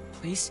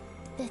 Please?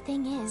 The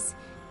thing is,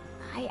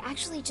 I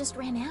actually just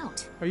ran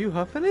out. Are you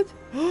huffing it?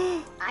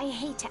 I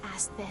hate to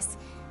ask this,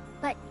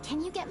 but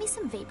can you get me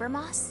some vapor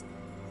moss?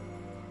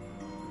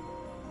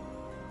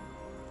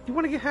 You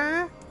want to get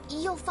high?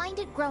 You'll find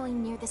it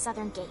growing near the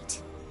southern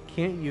gate.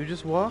 Can't you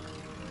just walk?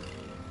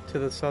 To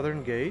the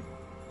southern gate?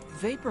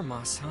 Vapor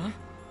moss, huh?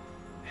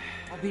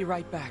 I'll be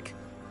right back.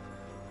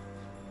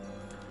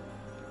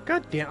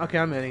 God damn. Okay,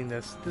 I'm ending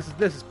this. This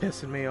is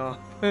pissing me off.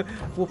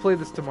 We'll play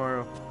this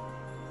tomorrow.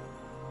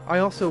 I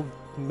also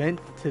meant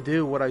to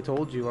do what I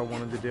told you I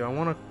wanted to do. I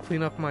want to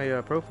clean up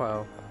my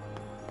profile.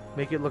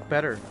 Make it look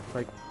better.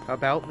 Like,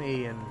 about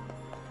me and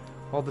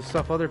all the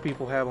stuff other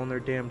people have on their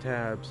damn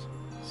tabs.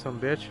 Some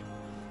bitch.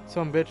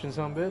 Some bitch and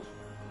some bitch.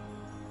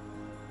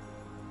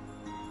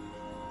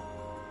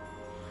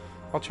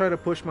 I'll try to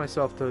push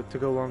myself to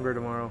go longer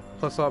tomorrow.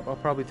 Plus, I'll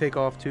probably take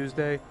off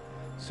Tuesday.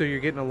 So you're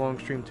getting a long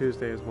stream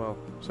Tuesday as well.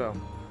 So,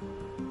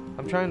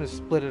 I'm trying to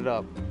split it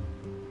up.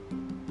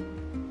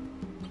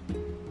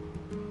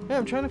 Yeah,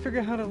 I'm trying to figure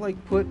out how to, like,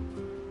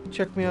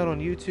 check me out on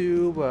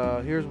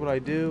YouTube. Here's what I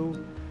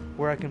do.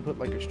 Where I can put,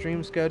 like, a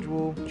stream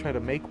schedule. Try to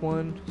make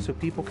one so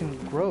people can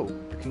grow.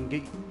 Can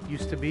get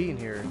used to being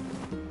here.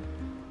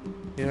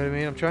 You know what I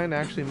mean? I'm trying to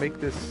actually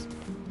make this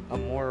a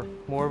more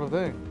of a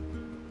thing.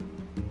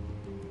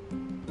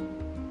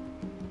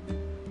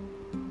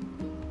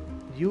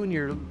 You and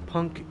your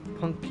punk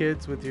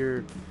kids with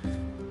your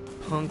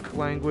punk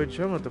language. I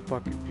don't know what the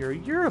fuck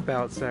you're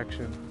about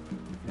section.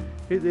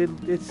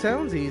 It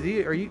sounds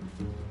easy. Are you?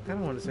 I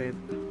don't want to say it.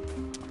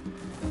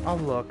 I'll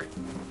look.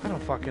 I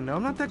don't fucking know.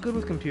 I'm not that good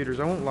with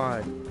computers. I won't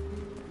lie.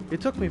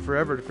 It took me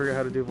forever to figure out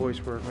how to do voice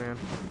work, man.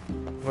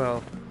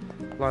 Well,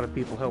 a lot of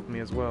people helped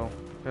me as well,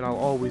 and I'll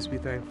always be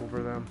thankful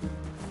for them.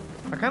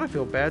 I kind of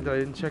feel bad that I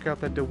didn't check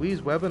out that DeWeese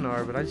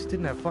webinar, but I just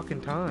didn't have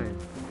fucking time.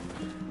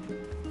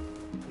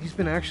 He's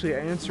been actually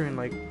answering,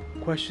 like,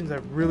 questions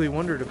I've really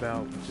wondered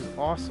about, which is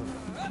awesome.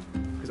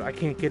 Because I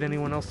can't get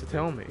anyone else to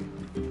tell me.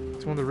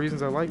 It's one of the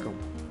reasons I like him.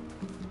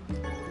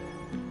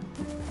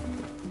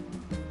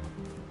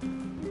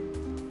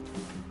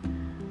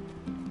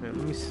 And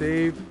let me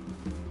save.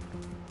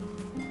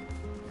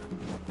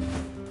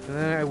 And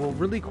then I will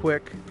really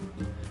quick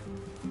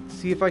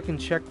see if I can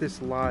check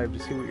this live to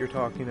see what you're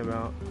talking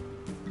about.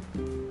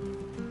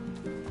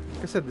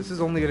 Like I said, this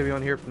is only going to be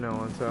on here from now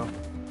on, so...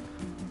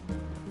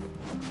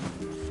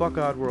 Fuck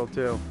Oddworld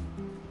too.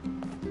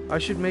 I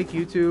should make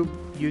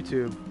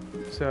YouTube.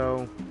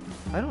 So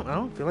I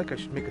don't feel like I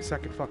should make a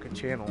second fucking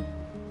channel.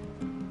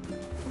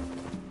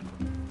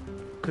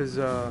 Cause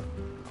I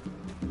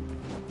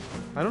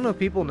don't know if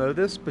people know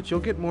this, but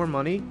you'll get more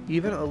money,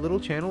 even a little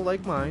channel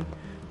like mine,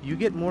 you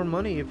get more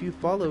money if you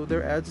follow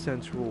their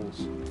AdSense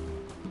rules.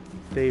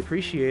 They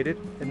appreciate it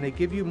and they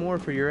give you more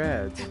for your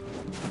ads.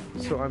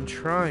 So I'm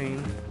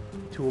trying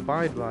to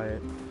abide by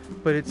it.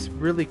 But it's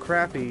really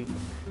crappy,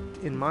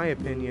 in my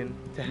opinion,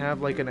 to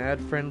have like an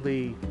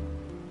ad-friendly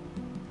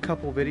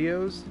couple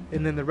videos,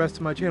 and then the rest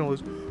of my channel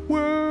is,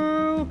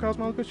 well,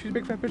 Cosmo, because she's a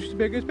big fat bitch, she's the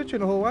biggest bitch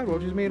in the whole wide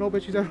world, she's me and old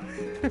bitch, she's out.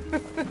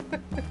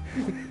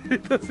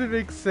 It doesn't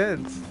make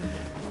sense.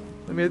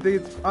 I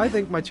mean, I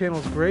think my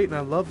channel's great, and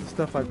I love the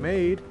stuff I've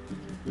made.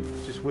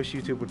 Just wish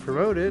YouTube would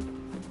promote it,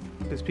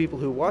 because people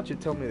who watch it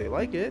tell me they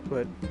like it,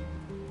 but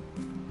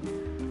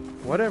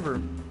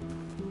whatever.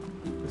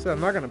 Like I said,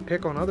 I'm not going to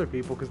pick on other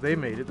people because they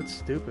made it. That's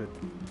stupid.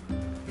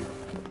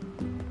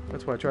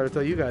 That's why I try to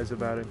tell you guys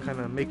about it, kind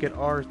of make it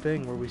our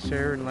thing where we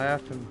share and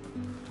laugh and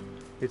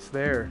it's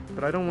there.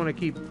 But I don't want to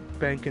keep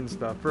banking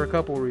stuff for a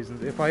couple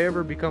reasons. If I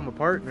ever become a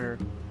partner,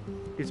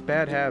 it's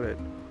bad habit.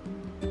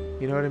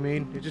 You know what I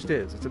mean? It just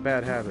is. It's a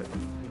bad habit.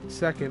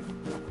 Second,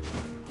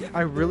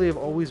 I really have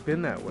always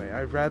been that way.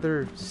 I'd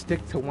rather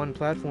stick to one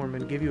platform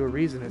and give you a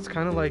reason. It's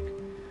kind of like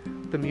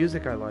the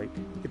music I like.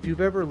 If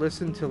you've ever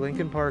listened to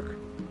Linkin Park,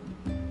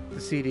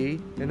 the CD,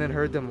 and then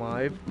heard them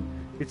live,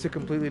 it's a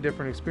completely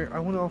different experience. I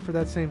want to offer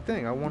that same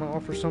thing. I want to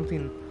offer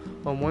something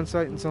on one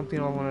site and something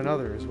on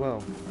another as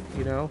well.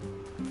 You know?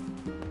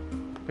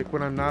 Like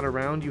when I'm not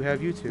around, you have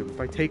YouTube. If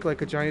I take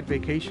like a giant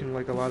vacation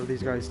like a lot of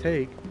these guys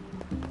take,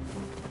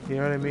 you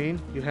know what I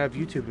mean? You have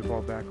YouTube to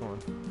fall back on.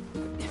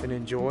 And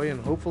enjoy and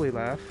hopefully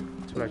laugh.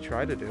 That's what I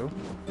try to do.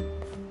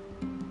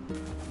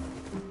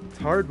 It's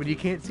hard when you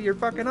can't see your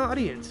fucking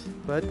audience.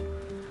 But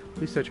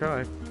at least I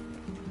try.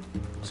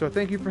 So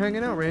thank you for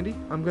hanging out, Randy.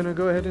 I'm going to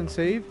go ahead and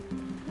save.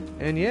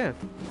 And yeah,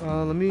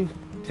 let me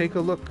take a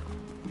look.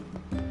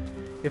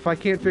 If I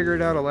can't figure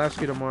it out, I'll ask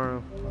you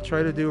tomorrow. I'll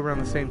try to do around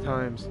the same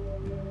times.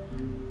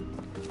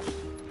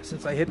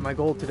 Since I hit my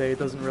goal today, it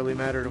doesn't really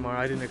matter tomorrow.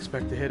 I didn't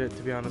expect to hit it,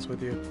 to be honest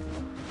with you.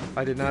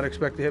 I did not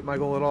expect to hit my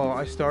goal at all.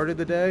 I started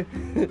the day.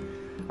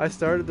 I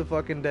started the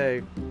fucking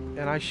day.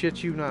 And I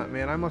shit you not,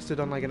 man. I must have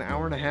done like an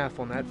hour and a half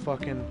on that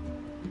fucking...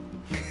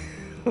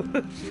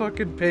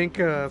 fucking pink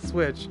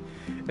switch.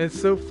 And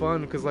it's so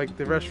fun, because like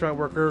the restaurant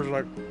workers are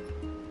like...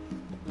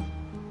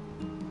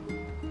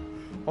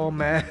 all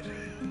mad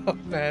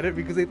at it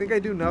because they think I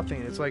do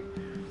nothing. It's like,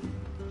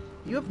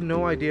 you have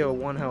no idea,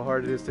 one, how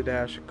hard it is to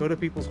dash. Go to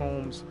people's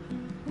homes.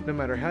 No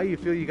matter how you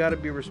feel, you gotta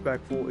be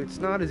respectful. It's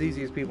not as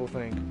easy as people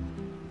think.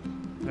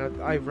 Now,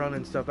 I run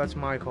and stuff, that's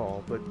my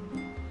call, but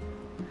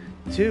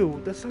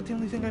two, that's not the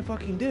only thing I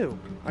fucking do.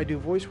 I do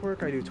voice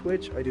work, I do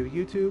Twitch, I do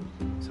YouTube,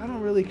 so I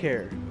don't really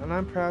care. And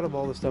I'm proud of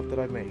all the stuff that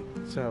I've made.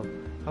 So,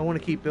 I want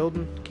to keep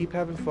building, keep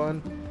having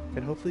fun,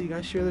 and hopefully you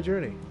guys share the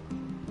journey.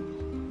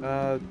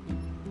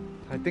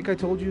 I think I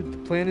told you the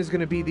plan is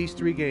going to be these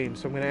 3 games,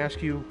 so I'm going to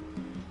ask you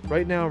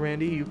right now,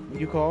 Randy,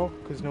 you call,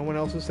 because no one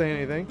else is saying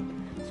anything.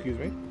 Excuse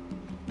me.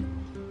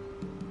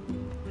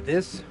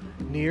 This,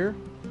 Nier.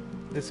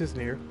 This is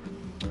Nier.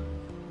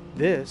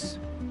 This,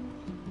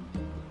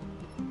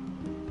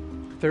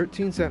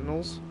 13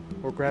 Sentinels,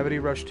 or Gravity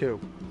Rush 2.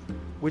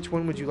 Which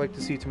one would you like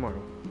to see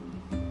tomorrow?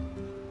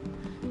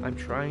 I'm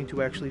trying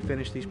to actually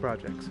finish these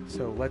projects,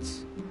 so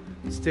let's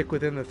stick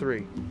within the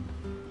 3.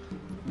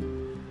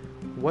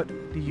 What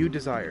do you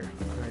desire?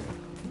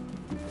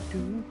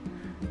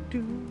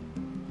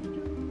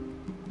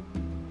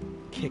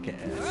 Kick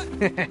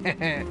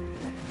ass.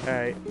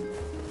 Alright.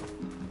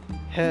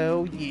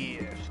 Hell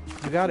yeah.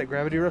 You got it.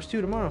 Gravity Rush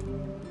 2 tomorrow.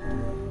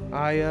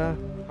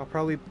 I'll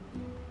probably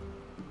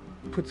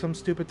put some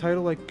stupid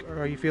title like,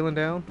 Are You Feeling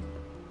Down?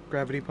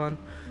 Gravity pun.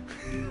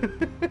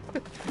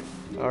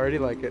 I already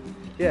like it.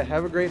 Yeah,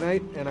 have a great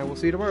night, and I will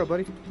see you tomorrow,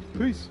 buddy.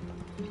 Peace.